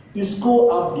 इसको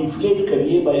आप डिफ्लेट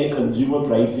करिए by consumer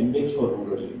price index for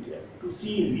rural India to C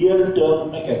real term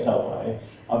में कैसा हुआ है।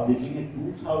 आप देखेंगे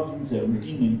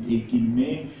 2017-18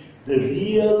 में the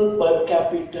real per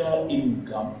capita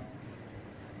income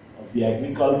of the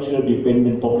agriculture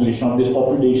dependent population, of this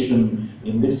population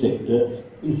in this sector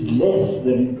is less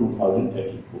than in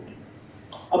 2013-14.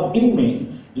 अब इनमें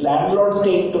landlords का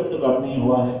इनकम तो कम नहीं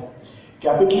हुआ है,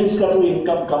 कैपिटलिस्ट का तो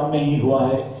इनकम कम नहीं हुआ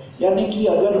है, यानी कि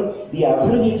अगर the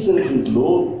average itself is low,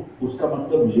 उसका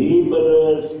मतलब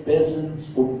लेबरर्स, पेजेंट्स,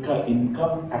 उनका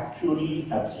इनकम एक्चुअली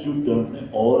एब्सोल्यूट टर्म में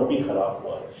और भी खराब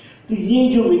हुआ है। तो ये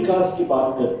जो विकास की बात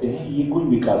करते हैं ये कोई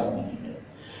विकास नहीं है।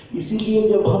 इसीलिए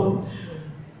जब हम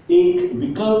एक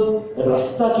विकल्प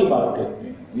रास्ता की बात करते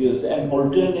हैं, an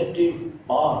alternative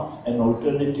path, an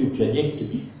alternative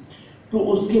trajectory, तो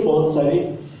उसके बहुत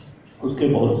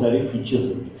सारे फीचर्स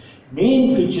होंगे।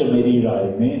 मेन फीचर मेरी राय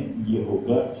में ये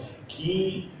होगा कि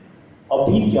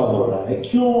अभी क्या हो रहा है,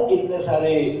 क्यों इतने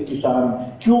सारे किसान,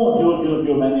 क्यों जो जो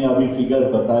जो मैंने अभी फिगर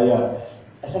बताया,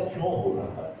 ऐसा क्यों हो रहा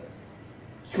है,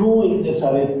 क्यों इतने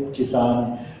सारे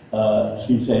किसान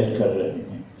सुसाइड कर रहे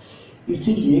हैं?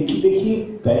 इसीलिए कि देखिए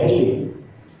पहले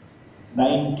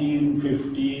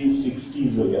 1950s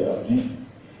 60s वगैरह में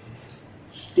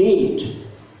state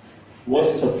was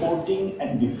supporting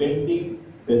and defending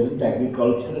peasant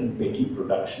agriculture and petty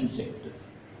production sector.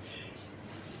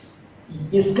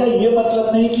 इसका ये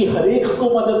मतलब नहीं कि हर एक को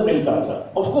मदद मिलता था,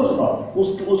 ऑफ कोर्स नॉट,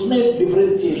 उसमें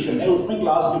डिफरेंशिएशन है, उसमें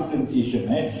क्लास डिफरेंशिएशन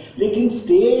है, लेकिन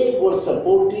state was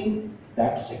supporting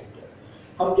that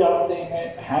sector. हम जानते हैं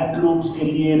हैंडलूम्स के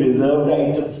लिए रिजर्व्ड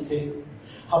आइटम्स थे,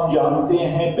 हम जानते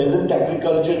हैं पेजेंट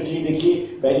एग्रीकल्चर के लिए, देखिए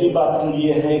पहली बात तो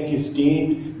ये है कि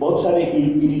स्टेट बहुत सारे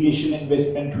इरिगेशन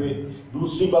इन्वेस्टमेंट हुए,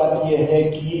 दूसरी बात यह है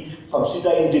कि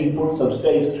subsidised input,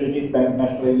 subsidised credit bank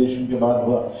nationalisation के बाद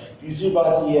हुआ, तीसरी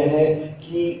बात यह है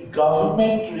कि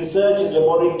गवर्नमेंट रिसर्च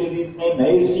लेबोरेटरीज में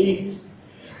नए सीड्स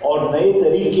और नए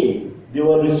तरीके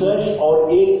देवर रिसर्च,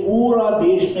 और एक पूरा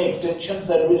देश में एक्सटेंशन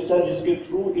सर्विस था जिसके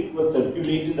through it was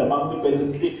circulated among the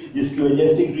pageantry, जिसकी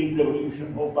वजह से ग्रीन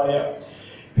रेवोल्यूशन हो पाया।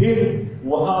 फिर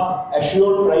वहां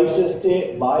एश्योर्ड प्राइसेस थे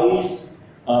 22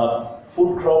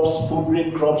 food crops, food grain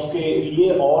crops के लिए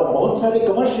और बहुत सारे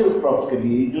कमर्शियल क्रॉप्स के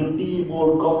लिए, जो tea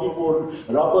board, coffee board,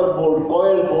 rubber board,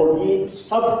 coil board, ये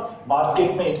सब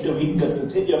मार्केट में इंटरवीन करते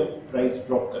थे जब प्राइस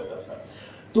ड्रॉप करता था।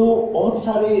 तो बहुत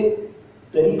सारे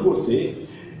तरीकों से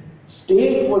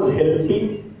स्टेट वाज हेल्पिंग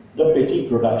द पेटी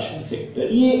प्रोडक्शन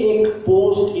सेक्टर। ये एक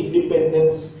पोस्ट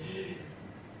इंडिपेंडेंस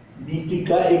नीति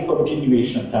का एक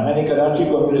कंटिन्यूएशन था। मैंने कराची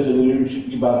कांग्रेस रेजोल्यूशन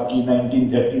की बात की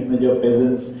 1930 में, जब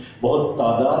पेजेंट्स बहुत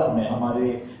तादाद में हमारे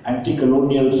एंटी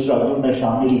कॉलोनियल स्ट्रगल में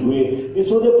शामिल हुए।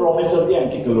 This was the promise of the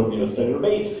anti colonial struggle.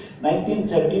 भाई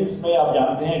 1930s में आप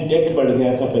जानते हैं डेट बढ़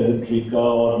गया था पेजेंट्री का,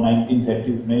 और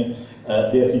 1930s में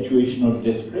देयर सिचुएशन वाज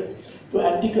डेस्परेट, तो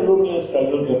एंटी कॉलोनियल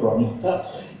स्ट्रगल का प्रॉमिस था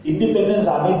इंडिपेंडेंस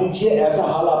आने दीजिए, ऐसा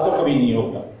हाल आपका कभी नहीं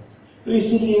होगा। तो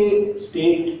इसीलिए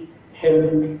स्टेट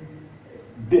हेल्प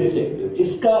दिस सेक्टर,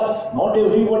 जिसका नॉट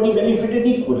एवरीबॉडी बेनिफिटेड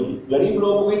इक्वली। गरीब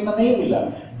लोगों को इतना नहीं मिला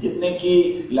जितने कि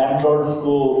लैंडलॉर्ड्स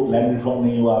को, लैंड रिफॉर्म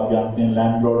नहीं हुआ आप जानते हैं,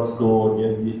 लैंडलॉर्ड्स को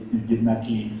जितना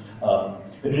कि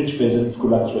रिच पेजेंट्स को,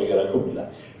 लक्स वगैरह को मिला।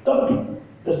 तब भी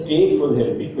the state was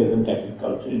helping pageant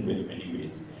agriculture in very many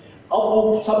ways. अब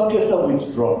वो सब के सब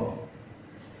विथड्रॉन है।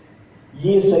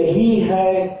 ये सही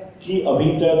है कि अभी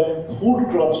तक फूड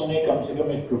क्रॉप्स में कम से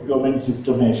कम एक प्रोक्योरमेंट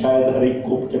सिस्टम है, शायद हर एक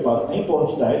को के पास नहीं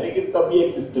पहुंचता है, लेकिन तब भी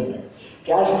एक सिस्टम है।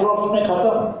 कैश क्रॉप्स में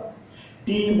खत्म,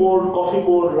 tea board, coffee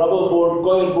board, rubber board,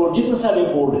 coil board, जितने सारे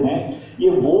बोर्ड हैं, ये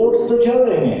बोर्ड तो चल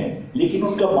रहे हैं, लेकिन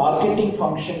उनका marketing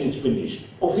function is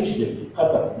finished, officially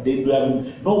खत्म। They have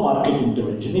know market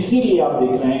intervention. इसीलिए आप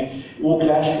देख रहे हैं वो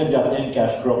क्रैश कर जाते हैं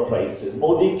कैश क्रॉप प्राइसेस।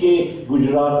 मोदी के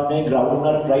गुजरात में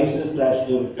ग्राउंडनट प्राइसेस क्रैश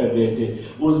कर गए थे,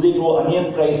 उस दिन वो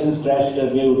अनियन प्राइसेस क्रैश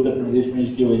कर गए उत्तर प्रदेश में।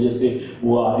 इसकी वजह से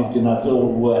वो आदित्यनाथ,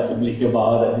 वो असेंबली के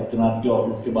बाहर, आदित्यनाथ के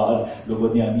ऑफिस के बाहर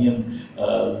लोगों ने अनियन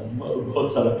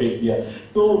बहुत सारा फेंक दिया।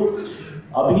 तो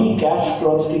अभी कैश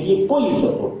क्रॉप्स के लिए कोई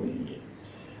सपोर्ट नहीं है।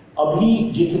 अभी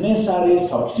जितने सारे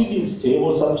सब्सिडीज थे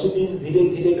वो सब्सिडीज धीरे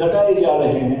धीरे घटाए जा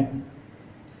रहे हैं,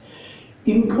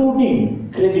 इंक्लूडिंग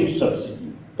क्रेडिट सब्सिडी।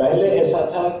 पहले ऐसा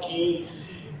था कि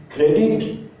क्रेडिट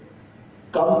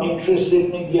कम इंटरेस्ट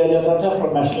रेट में दिया जाता था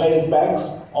फ्रॉम नेशनलाइज्ड बैंक्स,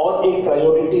 और एक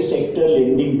प्रायोरिटी सेक्टर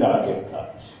लेंडिंग टारगेट था।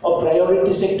 और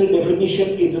प्रायोरिटी सेक्टर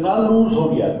डेफिनेशन इतना लूज हो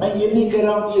गया, मैं ये नहीं कह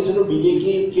रहा हूं कि ये सिर्फ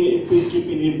बीजेपी के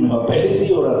पीरियड में हुआ, पहले से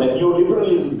ही हो रहा था, न्यू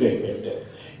लिबरलिज्म का इफेक्ट है।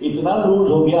 इतना लूज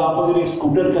हो गया, आप अगर एक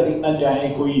स्कूटर खरीदना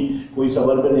चाहें कोई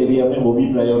सबर्बन एरिया में, वो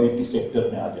भी प्रायोरिटी सेक्टर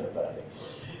में आ जाता है।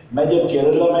 मैं जब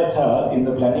केरला में था इन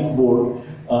द प्लानिंग बोर्ड,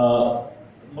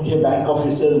 मुझे बैंक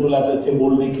ऑफिसर्स बुलाते थे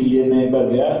बोलने के लिए। मैं एक बार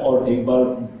गया और एक बार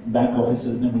बैंक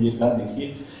ऑफिसर्स ने मुझे कहा,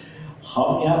 देखिए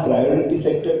हम यहाँ priority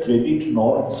sector credit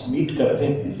norms meet करते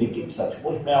हैं, लेकिन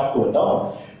सचमुच मैं आपको बताऊं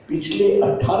पिछले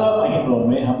 18 महीनों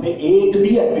में हमने एक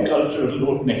भी एग्रीकल्चरल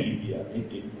लोन नहीं दिया,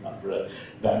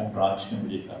 बैंक ब्रांच ने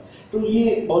मुझे कहा। तो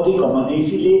ये बहुत ही कॉमन है,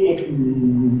 इसीलिए एक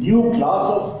new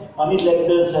class of money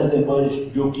lenders has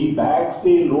emerged, जो कि बैंक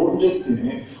से लोन लेते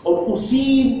हैं और उसी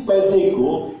पैसे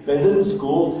को पेजेंट्स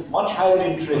को मच हायर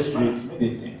इंटरेस्ट रेट्स में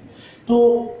देते हैं। तो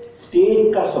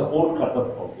स्टेट का सपोर्ट खत्म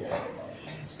हो गया है।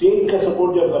 स्टेट का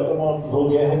सपोर्ट जब खत्म हो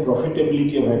गया है,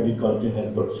 profitability of agriculture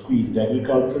has got squeezed,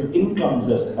 agricultural incomes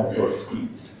have got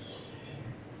squeezed.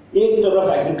 एक तरफ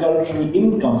एग्रीकल्चरल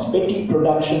इनकम्स, पेटी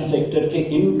प्रोडक्शन सेक्टर के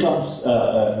इनकम्स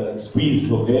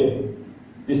स्क्वीज्ड हो गए।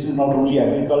 This is not only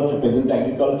agriculture, pageant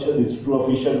agriculture, this is true of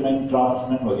fisherman,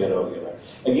 craftsman वगैरह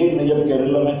वगैरह। अगेन मैं जब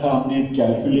केरला में था, हमने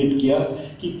कैलकुलेट किया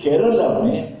कि केरला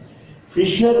में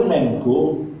फिशरमैन को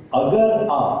अगर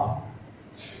आप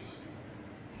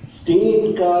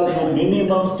स्टेट का जो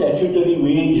मिनिमम स्टैट्यूटरी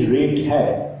वेज रेट है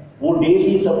वो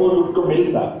डेली सपोज उनको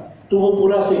मिलता तो वो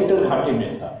पूरा सेक्टर घाटे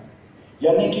में था।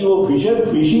 यानी कि वो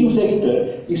फिशिंग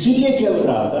सेक्टर इसीलिए चल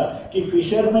रहा था कि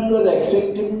fisherman was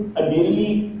accepting a daily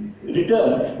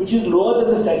return which is lower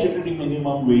than the statutory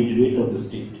minimum wage rate of the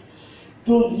state.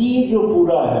 तो ये जो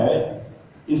पूरा है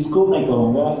इसको मैं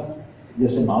कहूंगा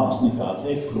जैसे मार्क्स ने कहा था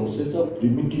एक process of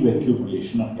primitive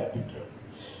accumulation of capital.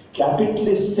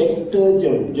 Capitalist sector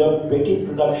जब पेटी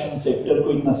प्रोडक्शन सेक्टर को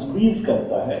इतना स्क्वीज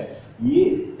करता है ये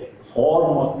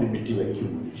फॉर्म ऑफ प्रिमिटिव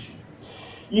एक्यूमुलेशन।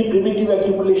 ये प्रिमिटिव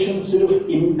एक्यूमुलेशन सिर्फ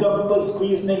इनकम पर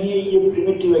स्क्वीज नहीं है, ये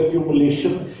प्रिमिटिव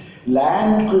एक्यूमुलेशन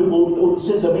लैंड को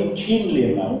उनसे जमीन छीन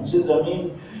लेना, उनसे जमीन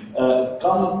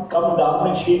कम दाम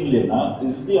में छीन लेना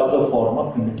is the other form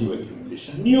of primitive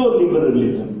accumulation.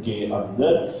 नियोलिबरलिज्म के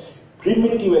अंदर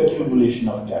प्रिमिटिव एक्यूमुलेशन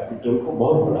ऑफ कैपिटल को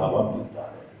बहुत बढ़ावा मिलता है।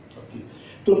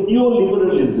 तो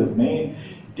नियोलिबरलिज्म में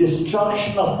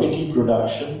डिस्ट्रक्शन ऑफ पेटी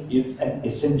production is an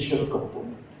essential component.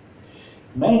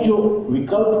 मैं जो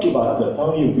विकल्प की बात करता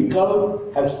हूं ये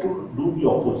विकल्प has to do the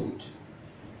opposite,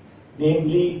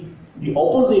 namely the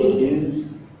opposite is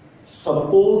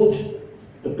support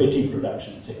the पेटी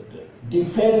प्रोडक्शन सेक्टर,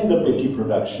 डिफेंड द पेटी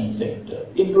production sector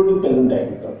including pageant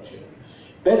agriculture,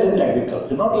 pageant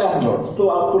agriculture not landlords. तो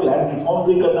आपको लैंड रिफॉर्म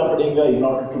भी करना पड़ेगा in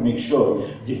order to make sure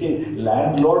कि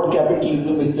landlord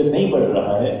capitalism इससे नहीं बढ़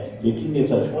रहा है, लेकिन ये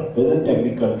सचमुच पेजेंट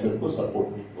एग्रीकल्चर को सपोर्ट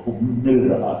मिल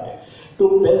रहा है। तो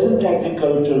पेजेंट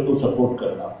एग्रीकल्चर को सपोर्ट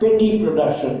करना, पेटी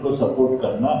प्रोडक्शन को सपोर्ट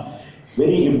करना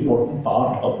very important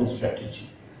part of the strategy.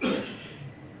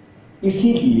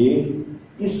 इसीलिए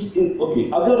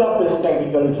अगर आप पेजेंट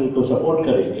एग्रीकल्चर को सपोर्ट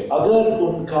करेंगे, अगर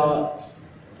उनका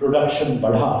प्रोडक्शन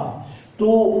बढ़ा तो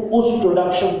उस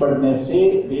प्रोडक्शन बढ़ने से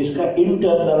देश का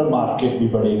इंटरनल मार्केट भी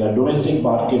बढ़ेगा, डोमेस्टिक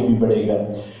मार्केट भी बढ़ेगा।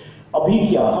 अभी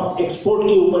क्या हम एक्सपोर्ट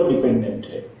के ऊपर डिपेंडेंट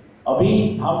है,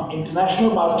 अभी हम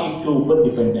इंटरनेशनल मार्केट के ऊपर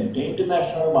डिपेंडेंट है।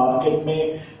 इंटरनेशनल मार्केट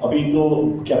में अभी तो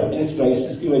कैपिटलिस्ट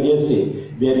क्राइसिस की वजह से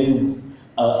there is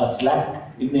a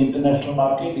slack in the international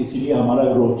market, इसीलिए हमारा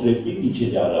ग्रोथ रेट भी नीचे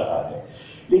जा रहा है।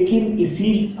 लेकिन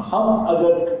इसी हम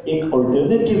अगर एक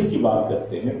ऑल्टरनेटिव की बात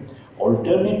करते हैं,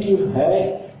 ऑल्टरनेटिव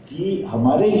है कि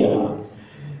हमारे यहाँ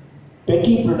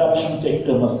पेटी production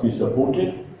sector must be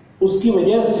supported. उसकी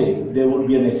वजह से there would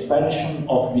be N expansion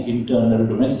of the internal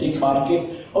domestic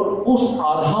market और उस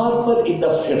आधार पर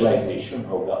इंडस्ट्रियलाइजेशन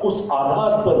होगा, उस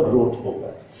आधार पर ग्रोथ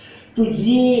होगा। तो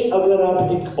ये अगर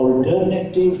आप एक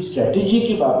ऑल्टरनेटिव स्ट्रेटेजी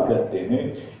की बात करते हैं,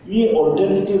 ये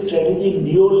ऑल्टरनेटिव स्ट्रेटेजी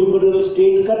नियोलिबरल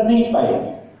स्टेट कर नहीं पाएगी।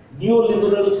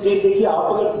 नियोलिबरल स्टेट देखिए,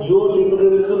 आप अगर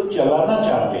नियोलिबरलिज्म चलाना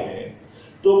चाहते हैं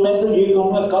तो मैं तो ये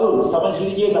कहूंगा कल समझ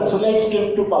लीजिए Naxalites came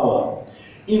to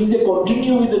power. If they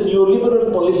continue with the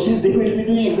नियोलिबरल policies they will be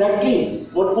doing exactly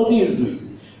what Modi is doing.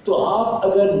 तो आप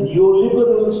अगर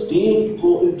नियोलिबरल स्टेट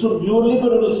को, तो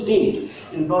नियोलिबरल state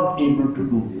is not able to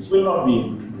do this, will not be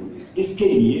able to do this. इसके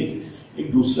लिए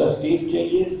एक दूसरा state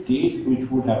चाहिए, state which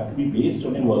would have to be based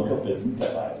on a worker present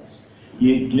alliance.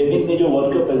 ये लेनिन ने जो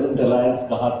वर्कर प्रेजेंट अलायंस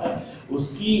कहा था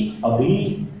उसकी अभी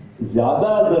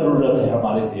ज्यादा जरूरत है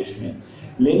हमारे देश में।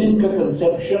 लेनिन का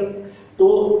कंसेप्शन तो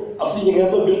अपनी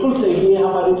जगह पर बिल्कुल सही है,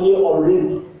 हमारे लिए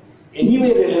ऑलरेडी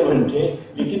एनीवे रेलेवेंट है,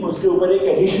 लेकिन उसके ऊपर एक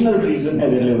एडिशनल रीजन है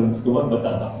रेलेवेंस को मैं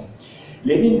बताता हूं।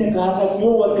 लेनिन ने कहा था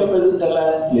क्यों वर्कर प्रेजेंट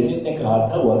अलायंस? लेनिन ने कहा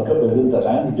था worker present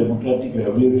alliance democratic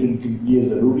revolution के लिए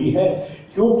जरूरी है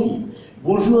क्योंकि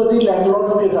बुर्जुआजी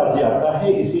लैंडलॉर्ड्स के साथ जाता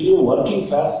है, इसीलिए working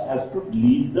class has to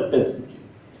lead the pageantry.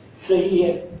 सही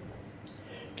है,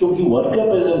 क्योंकि वर्कर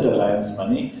प्रेजेंट अलायंस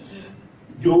माने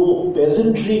जो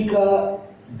पेजेंट्री का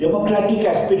डेमोक्रेटिक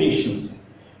एस्पिरेशंस,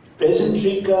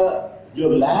 पेजेंट्री का जो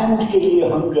लैंड के लिए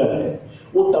हंगर है,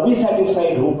 वो तभी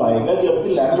सेटिस्फाइड हो पाएगा जब the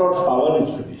landlords power is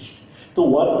finished. तो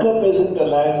वर्कर प्रेजेंट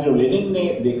अलायंस जो लेनिन ने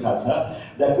देखा था,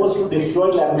 that was to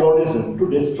destroy landlordism, to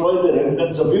destroy the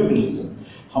remnants of feudalism.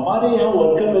 हमारे यहाँ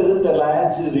worker present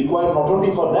alliance is required not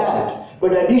only for that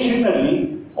but additionally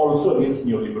also against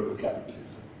न्यूलिबरल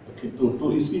capitalism.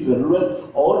 तो इसकी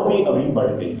जरूरत और भी अभी बढ़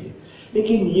गई है।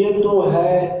 लेकिन ये तो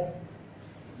है,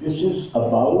 this is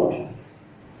about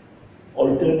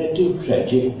alternative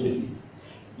trajectory.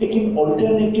 लेकिन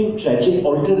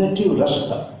ऑल्टरनेटिव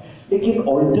रास्ता, लेकिन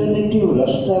ऑल्टरनेटिव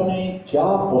रास्ता में क्या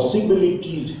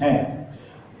पॉसिबिलिटीज हैं,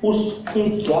 उसके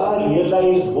क्या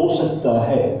रियलाइज हो सकता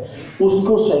है,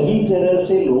 उसको सही तरह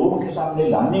से लोगों के सामने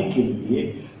लाने के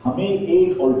लिए हमें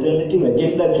एक ऑल्टरनेटिव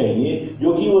एजेंडा चाहिए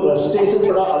जो कि वो रास्ते से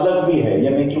थोड़ा अलग भी है,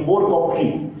 यानी कि मोर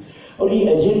कॉन्क्रीट। और ये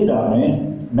एजेंडा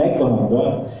में मैं कहूंगा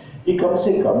कि कम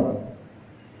से कम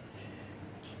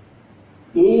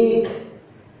एक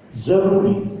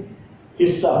जरूरी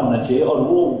हिस्सा होना चाहिए, और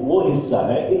वो हिस्सा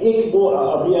है एक वो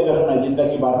अभी अगर हम एजेंडा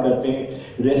की बात करते हैं,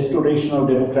 restoration of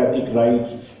democratic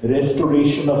rights,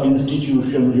 restoration of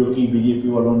institution, जो कि बीजेपी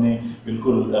वालों ने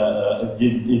बिल्कुल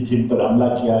जिन पर हमला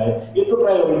किया है, ये तो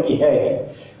प्रायोरिटी है।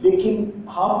 लेकिन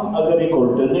हम अगर एक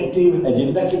ऑल्टरनेटिव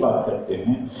एजेंडा की बात करते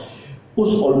हैं,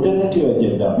 उस ऑल्टरनेटिव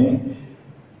एजेंडा में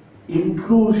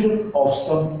inclusion of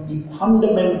some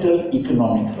fundamental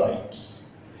economic rights.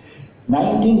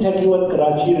 1931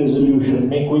 Karachi resolution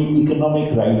में कोई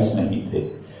इकोनॉमिक राइट्स नहीं थे,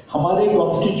 हमारे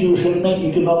कॉन्स्टिट्यूशन में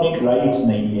इकोनॉमिक राइट्स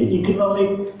नहीं है। इकोनॉमिक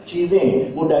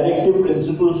चीजें वो डायरेक्टिव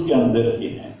प्रिंसिपल्स के अंदर ही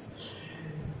हैं।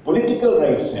 पॉलिटिकल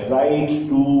राइट्स हैं, right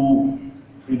to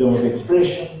freedom of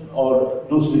expression और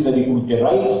दूसरी तरीकों के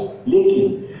राइट्स, लेकिन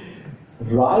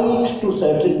right to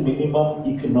certain minimum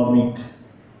economic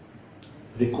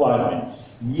requirements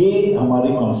ये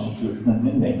हमारे कॉन्स्टिट्यूशन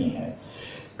में नहीं है।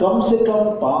 कम से कम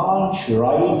 5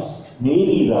 राइट्स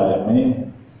मेरी राय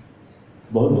में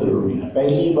बहुत जरूरी है।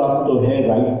 पहली बात तो है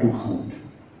राइट टू फूड।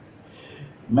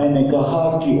 मैंने कहा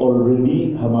कि ऑलरेडी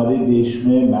हमारे देश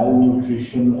में मैल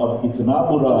न्यूट्रिशन अब इतना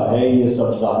बुरा है, ये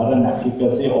सब सहारन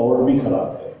अफ्रीका से और भी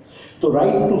खराब है। तो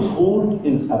right to food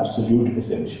is absolute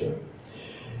essential.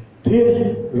 फिर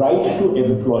right to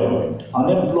employment.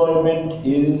 Unemployment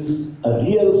is a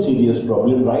real serious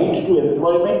problem. Right to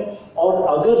employment, और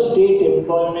अगर स्टेट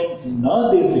एम्प्लॉयमेंट न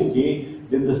दे सके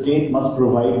then the state must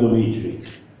provide the wage rate,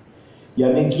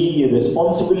 यानी कि ये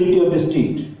responsibility of the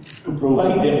state to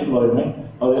provide employment,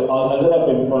 और अगर आप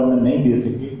एम्प्लॉयमेंट नहीं दे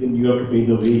सके देन यू हैव टू पे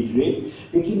द वेज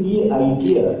रेट। लेकिन ये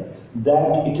idea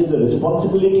that it is the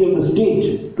responsibility of the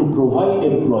state to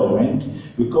provide employment,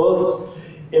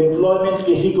 because employment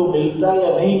किसी को मिलता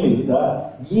या नहीं मिलता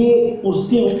ये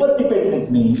उसके ऊपर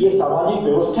डिपेंडेंट नहीं, ये सामाजिक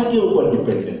व्यवस्था के ऊपर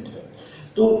डिपेंडेंट है।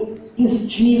 तो इस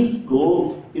चीज को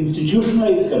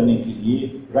इंस्टीट्यूशनलाइज करने के लिए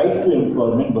राइट टू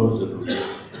एम्प्लॉयमेंट बहुत जरूरी है।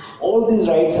 All these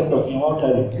rights I'm talking about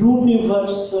are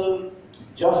universal,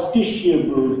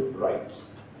 justiciable rights.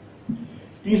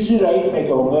 तीसरी राइट मैं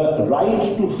कहूंगा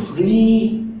right to free,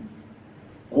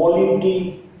 quality,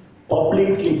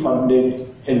 publicly funded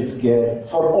health care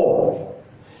for all.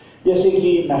 जैसे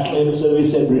कि नेशनल हेल्थ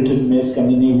सर्विस है ब्रिटेन में,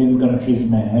 स्कैंडिनेवियन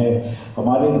कंट्रीज में है,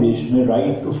 हमारे देश में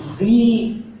right to free,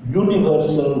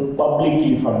 universal,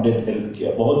 publicly funded health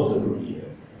care बहुत जरूरी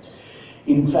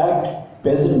है। इनफैक्ट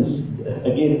पेजेंट्स,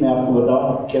 अगेन मैं आपको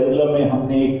बताऊं, केरला में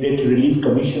हमने एक डेट रिलीफ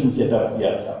कमीशन सेटअप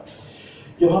किया था।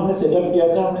 जब हमने सेटअप किया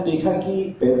था हमने देखा कि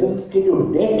पेजेंट्स के जो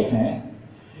डेट हैं,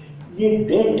 ये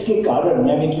डेट के कारण,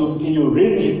 यानी कि उनके जो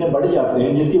ऋण इतने बढ़ जाते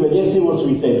हैं जिसकी वजह से वो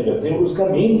सुइसाइड करते हैं, उसका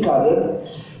मेन कारण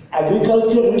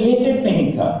एग्रीकल्चर रिलेटेड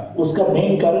नहीं था, उसका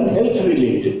मेन कारण हेल्थ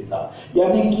रिलेटेड था।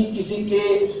 यानी कि किसी के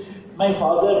माय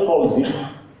फादर फॉल्स इल,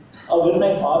 और when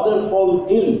my father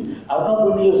false ill, I'm not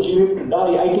going to just leave him to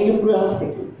die, I take him to a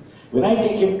hospital. When I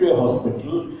take him to a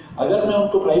hospital, अगर मैं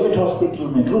उनको private hospital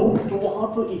में लूँ तो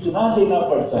वहाँ तो इतना देना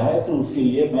पड़ता है, तो उसके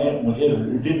लिए मुझे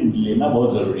ऋण लेना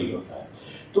बहुत जरूरी होता है।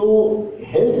 तो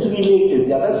हेल्थ रिलेटेड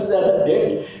ज्यादा से ज्यादा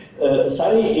डेट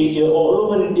सारे all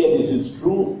over India this is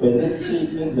true, pageants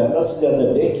के ज्यादा से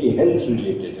ज्यादा डेट ये हेल्थ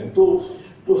रिलेटेड है।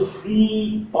 तो free,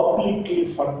 publicly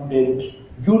funded,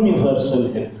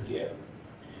 universal health care.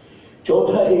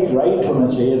 चौथा एक राइट होना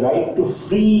चाहिए, right to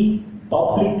free,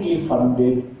 publicly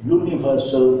funded,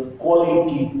 universal,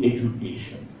 quality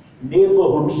education.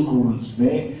 Neighbourhood schools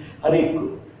में हर एक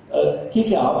ठीक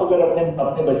है, आप अगर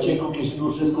अपने बच्चे को किसी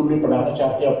दूसरे स्कूल में पढ़ाना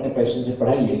चाहते हैं अपने पैसे से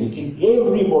पढ़ाइए, लेकिन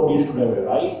everybody should have a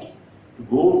right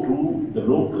to go to the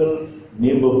local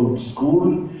neighbourhood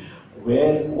school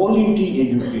where quality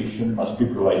education must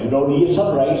be provided. और ये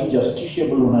सब राइट्स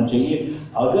जस्टिसेबल होना चाहिए।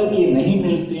 अगर ये नहीं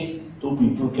मिलते तो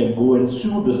people can go and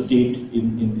sue the state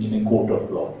in a court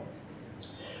of law.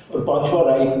 और पांचवा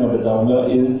राइट मैं बताऊंगा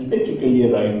is basically a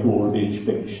right to old age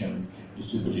pension,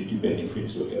 disability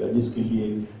benefits वगैरह, जिसके लिए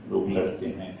लोग लड़ते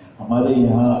हैं। हमारे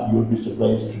यहाँ you would be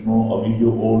surprised to know अभी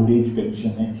जो old age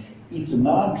pension है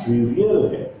इतना ट्रिवियल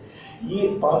है, ये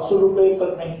 500 रुपए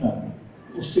पर महीना,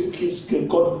 उससे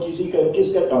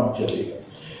किसका काम चलेगा।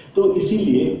 तो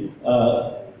इसीलिए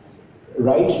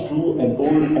right to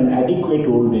an adequate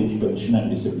old age pension and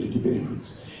disability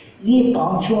benefits, ये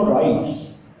पांचों राइट्स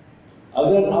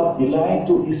अगर आप दिलाएं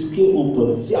तो इसके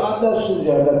ऊपर ज्यादा से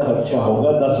ज्यादा खर्चा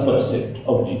होगा 10%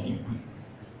 ऑफ जीडीपी,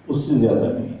 उससे ज्यादा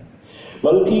नहीं,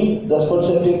 बल्कि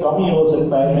 10% से कम ही हो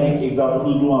सकता है। मैं एक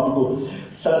एग्जाम्पल दूं आपको,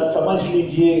 समझ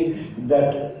लीजिए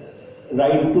दैट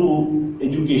राइट टू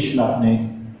एजुकेशन आपने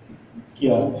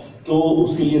किया, तो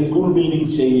उसके लिए स्कूल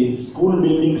बिल्डिंग्स चाहिए, स्कूल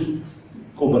बिल्डिंग्स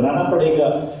को बनाना पड़ेगा,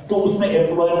 तो उसमें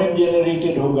एम्प्लॉयमेंट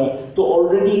जनरेटेड होगा। तो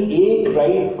ऑलरेडी एक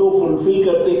राइट को फुलफिल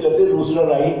करते करते दूसरा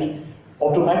राइट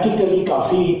ऑटोमेटिकली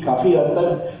काफी हद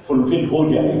तक फुलफिल हो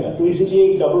जाएगा। तो इसलिए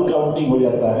एक डबल काउंटिंग हो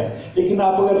जाता है। लेकिन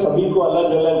आप अगर सभी को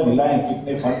अलग अलग मिलाएं,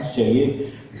 कितने फंड्स चाहिए,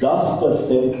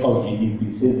 10% ऑफ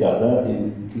जीडीपी से ज्यादा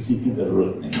किसी की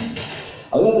जरूरत नहीं है।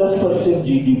 अगर 10%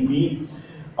 जीडीपी,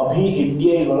 अभी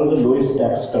India is one of the lowest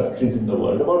tax countries in the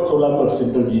world, about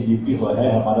 16% of GDP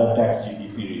है हमारा टैक्स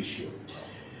जीडीपी रेशियो।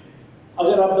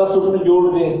 अगर आप 10 उसमें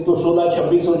जोड़ दें तो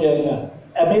 16-26 हो जाएगा।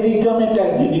 अमेरिका में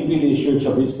टैक्स जीडीपी रेशियो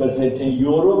 26% है,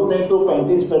 यूरोप में तो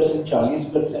 35%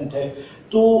 40% है।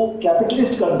 तो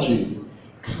capitalist countries,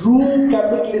 true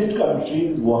capitalist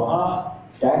countries, वहां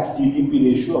टैक्स जीडीपी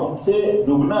रेशियो हमसे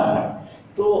दुगना है।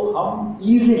 तो हम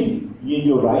इजीली ये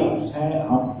जो राइट्स हैं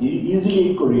हम इजीली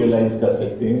इनको रियलाइज कर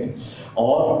सकते हैं।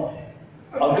 और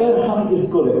अगर हम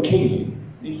इसको रखेंगे,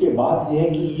 देखिए बात यह है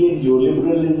कि ये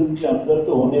न्यूलिबरलिज्म के अंदर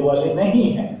तो होने वाले नहीं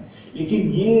है,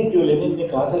 लेकिन ये जो लेनिन ने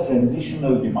कहा था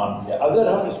ट्रांजिशनल डिमांड है, अगर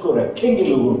हम इसको रखेंगे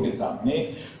लोगों के सामने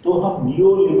तो हम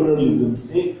नियोलिबरलिज्म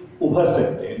से उभर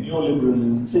सकते हैं,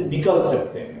 नियोलिबरलिज्म से निकल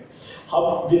सकते हैं।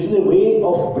 हम this is a way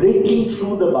of breaking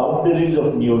through the boundaries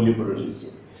of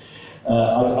नियोलिबरलिज्म।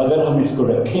 अगर हम इसको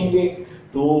रखेंगे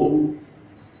तो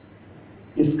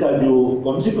इसका जो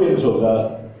कॉन्सिक्वेंस होगा,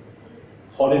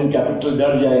 फॉरेन कैपिटल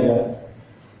डर जाएगा,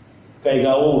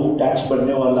 कहेगा वो टैक्स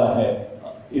बढ़ने वाला है,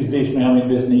 इस देश में हम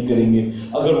इन्वेस्ट नहीं करेंगे।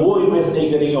 अगर वो इन्वेस्ट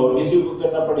नहीं करेंगे और किसी को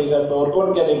करना पड़ेगा तो और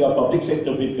कौन करेगा? पब्लिक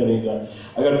सेक्टर फिर करेगा।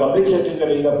 अगर पब्लिक सेक्टर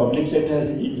करेगा, public sector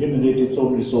generate its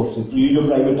own resources. तो ये जो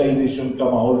प्राइवेटाइजेशन का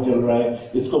माहौल चल रहा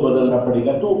है, इसको बदलना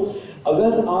पड़ेगा। तो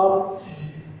अगर आप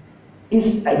इस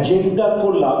एजेंडा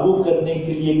को लागू करने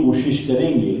के लिए कोशिश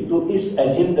करेंगे तो इस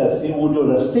एजेंडा से वो जो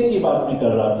रास्ते की बात मैं कर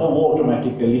रहा था वो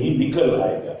ऑटोमेटिकली ही निकल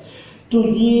आएगा। तो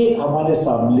ये हमारे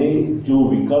सामने जो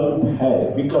विकल्प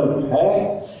है,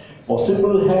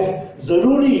 पॉसिबल है,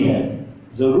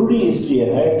 जरूरी इसलिए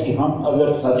है कि हम अगर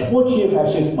सचमुच ये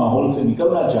फैसिस्ट माहौल से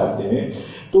निकलना चाहते हैं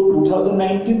तो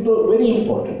 2019 तो वेरी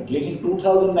इंपॉर्टेंट, लेकिन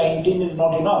 2019 इज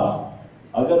नॉट इनफ।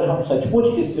 अगर हम सचमुच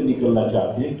इससे निकलना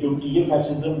चाहते हैं, क्योंकि ये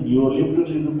फैसिज्म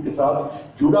न्यूलिबरलिज्म के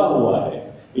साथ जुड़ा हुआ है,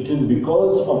 it is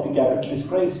because of the capitalist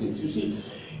crisis. You see,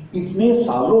 इतने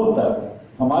सालों तक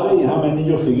हमारे यहां मैंने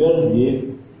जो फिगर्स दिए,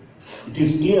 इट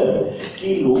इज क्लियर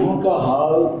कि लोगों का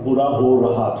हाल बुरा हो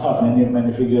रहा था।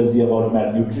 मैंने फिगर्स दिए अबाउट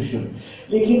मैल न्यूट्रिशन,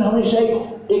 लेकिन हमेशा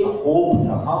एक होप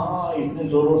था, हाँ इतने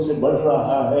जोरों से बढ़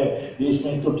रहा है देश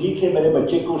में, तो ठीक है मेरे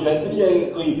बच्चे को शायद मिल जाएगी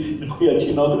कोई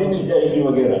अच्छी नौकरी मिल जाएगी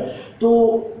वगैरह। तो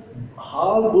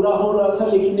हाल बुरा हो रहा था,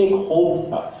 लेकिन एक होप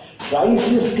था।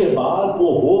 क्राइसिस के बाद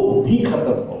वो होप भी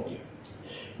खत्म हो गया।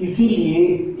 इसीलिए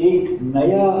एक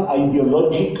नया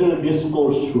आइडियोलॉजिकल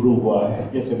डिस्कोर्स शुरू हुआ है,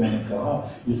 जैसे मैंने कहा,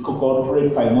 जिसको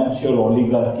कॉर्पोरेट फाइनेंशियल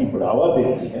ओलिगार्की बढ़ावा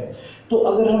देती है। तो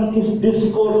अगर हम इस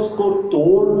डिस्कोर्स को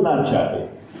तोड़ना चाहें,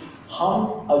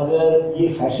 हम अगर ये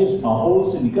फैसिस्ट माहौल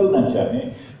से निकलना चाहें,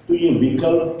 तो ये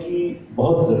विकल्प की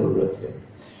बहुत जरूरत है।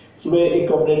 सुबह एक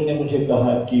कॉमरेड ने मुझे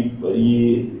कहा कि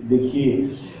ये देखिए,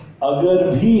 अगर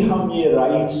भी हम ये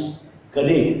राइट्स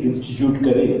करें, इंस्टीट्यूट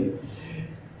करें,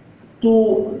 तो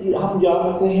हम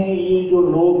जानते हैं ये जो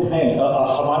लोग हैं,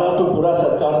 हमारा तो पूरा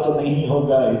सरकार तो नहीं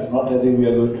होगा। It's not as if we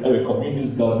are going to have a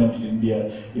communist government in India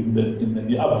in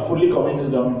the अब fully communist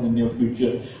government in near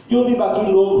future. जो भी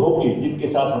बाकी लोग होंगे जिनके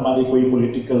साथ हमारे कोई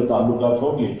पॉलिटिकल ताल्लुकात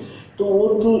होंगे, तो वो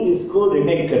तो इसको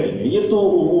रिजेक्ट करेंगे, ये तो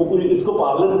इसको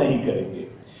पालन नहीं करेंगे।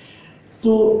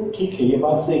 तो ठीक है, ये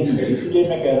बात सही है। इसलिए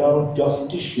मैं कह रहा हूं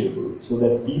justiciable, so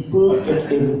that people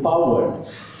get empowered.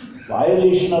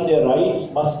 Violation of their rights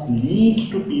must lead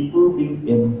to people being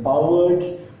empowered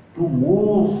to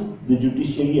move the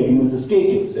judiciary against the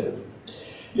state itself.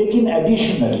 लेकिन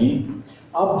एडिशनली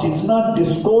आप जितना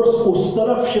डिस्कोर्स उस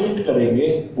तरफ शिफ्ट करेंगे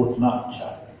उतना अच्छा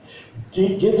है।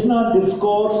 जितना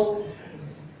डिस्कोर्स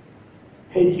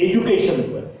एजुकेशन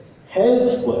पर,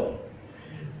 हेल्थ पर,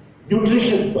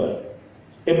 न्यूट्रिशन पर,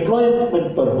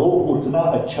 एम्प्लॉयमेंट पर हो उतना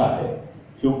अच्छा है,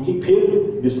 क्योंकि फिर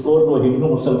डिस्कोर्स वो हिंदू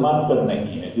मुसलमान पर नहीं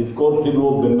है, डिस्कोर्स फिर वो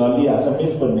बंगाली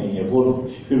आसामीज पर नहीं है,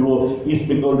 फिर वो ईस्ट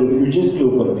बंगाल रिफ्यूजीज के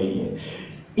ऊपर नहीं है।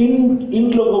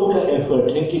 इन लोगों का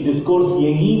एफर्ट है कि डिस्कोर्स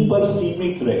यहीं पर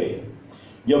सीमित रहे।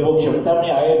 जब वो क्षमता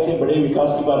में आए थे, बड़े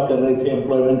विकास की बात कर रहे थे,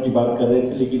 एम्प्लॉयमेंट की बात कर रहे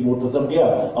थे, लेकिन वो तो सब गया।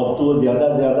 अब तो वो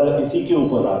ज्यादा इसी के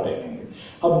ऊपर आ रहे हैं।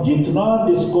 हम जितना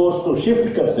डिस्कोर्स तो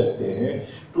शिफ्ट कर सकते हैं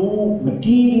to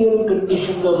material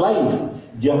conditions of life,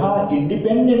 जहां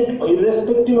independent,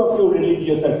 irrespective of your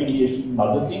religious affiliation and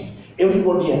other things,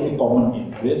 everybody has a common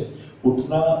interest,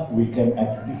 utna we can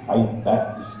actually fight back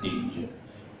this danger.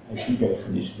 I think I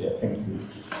finished there. Thank you.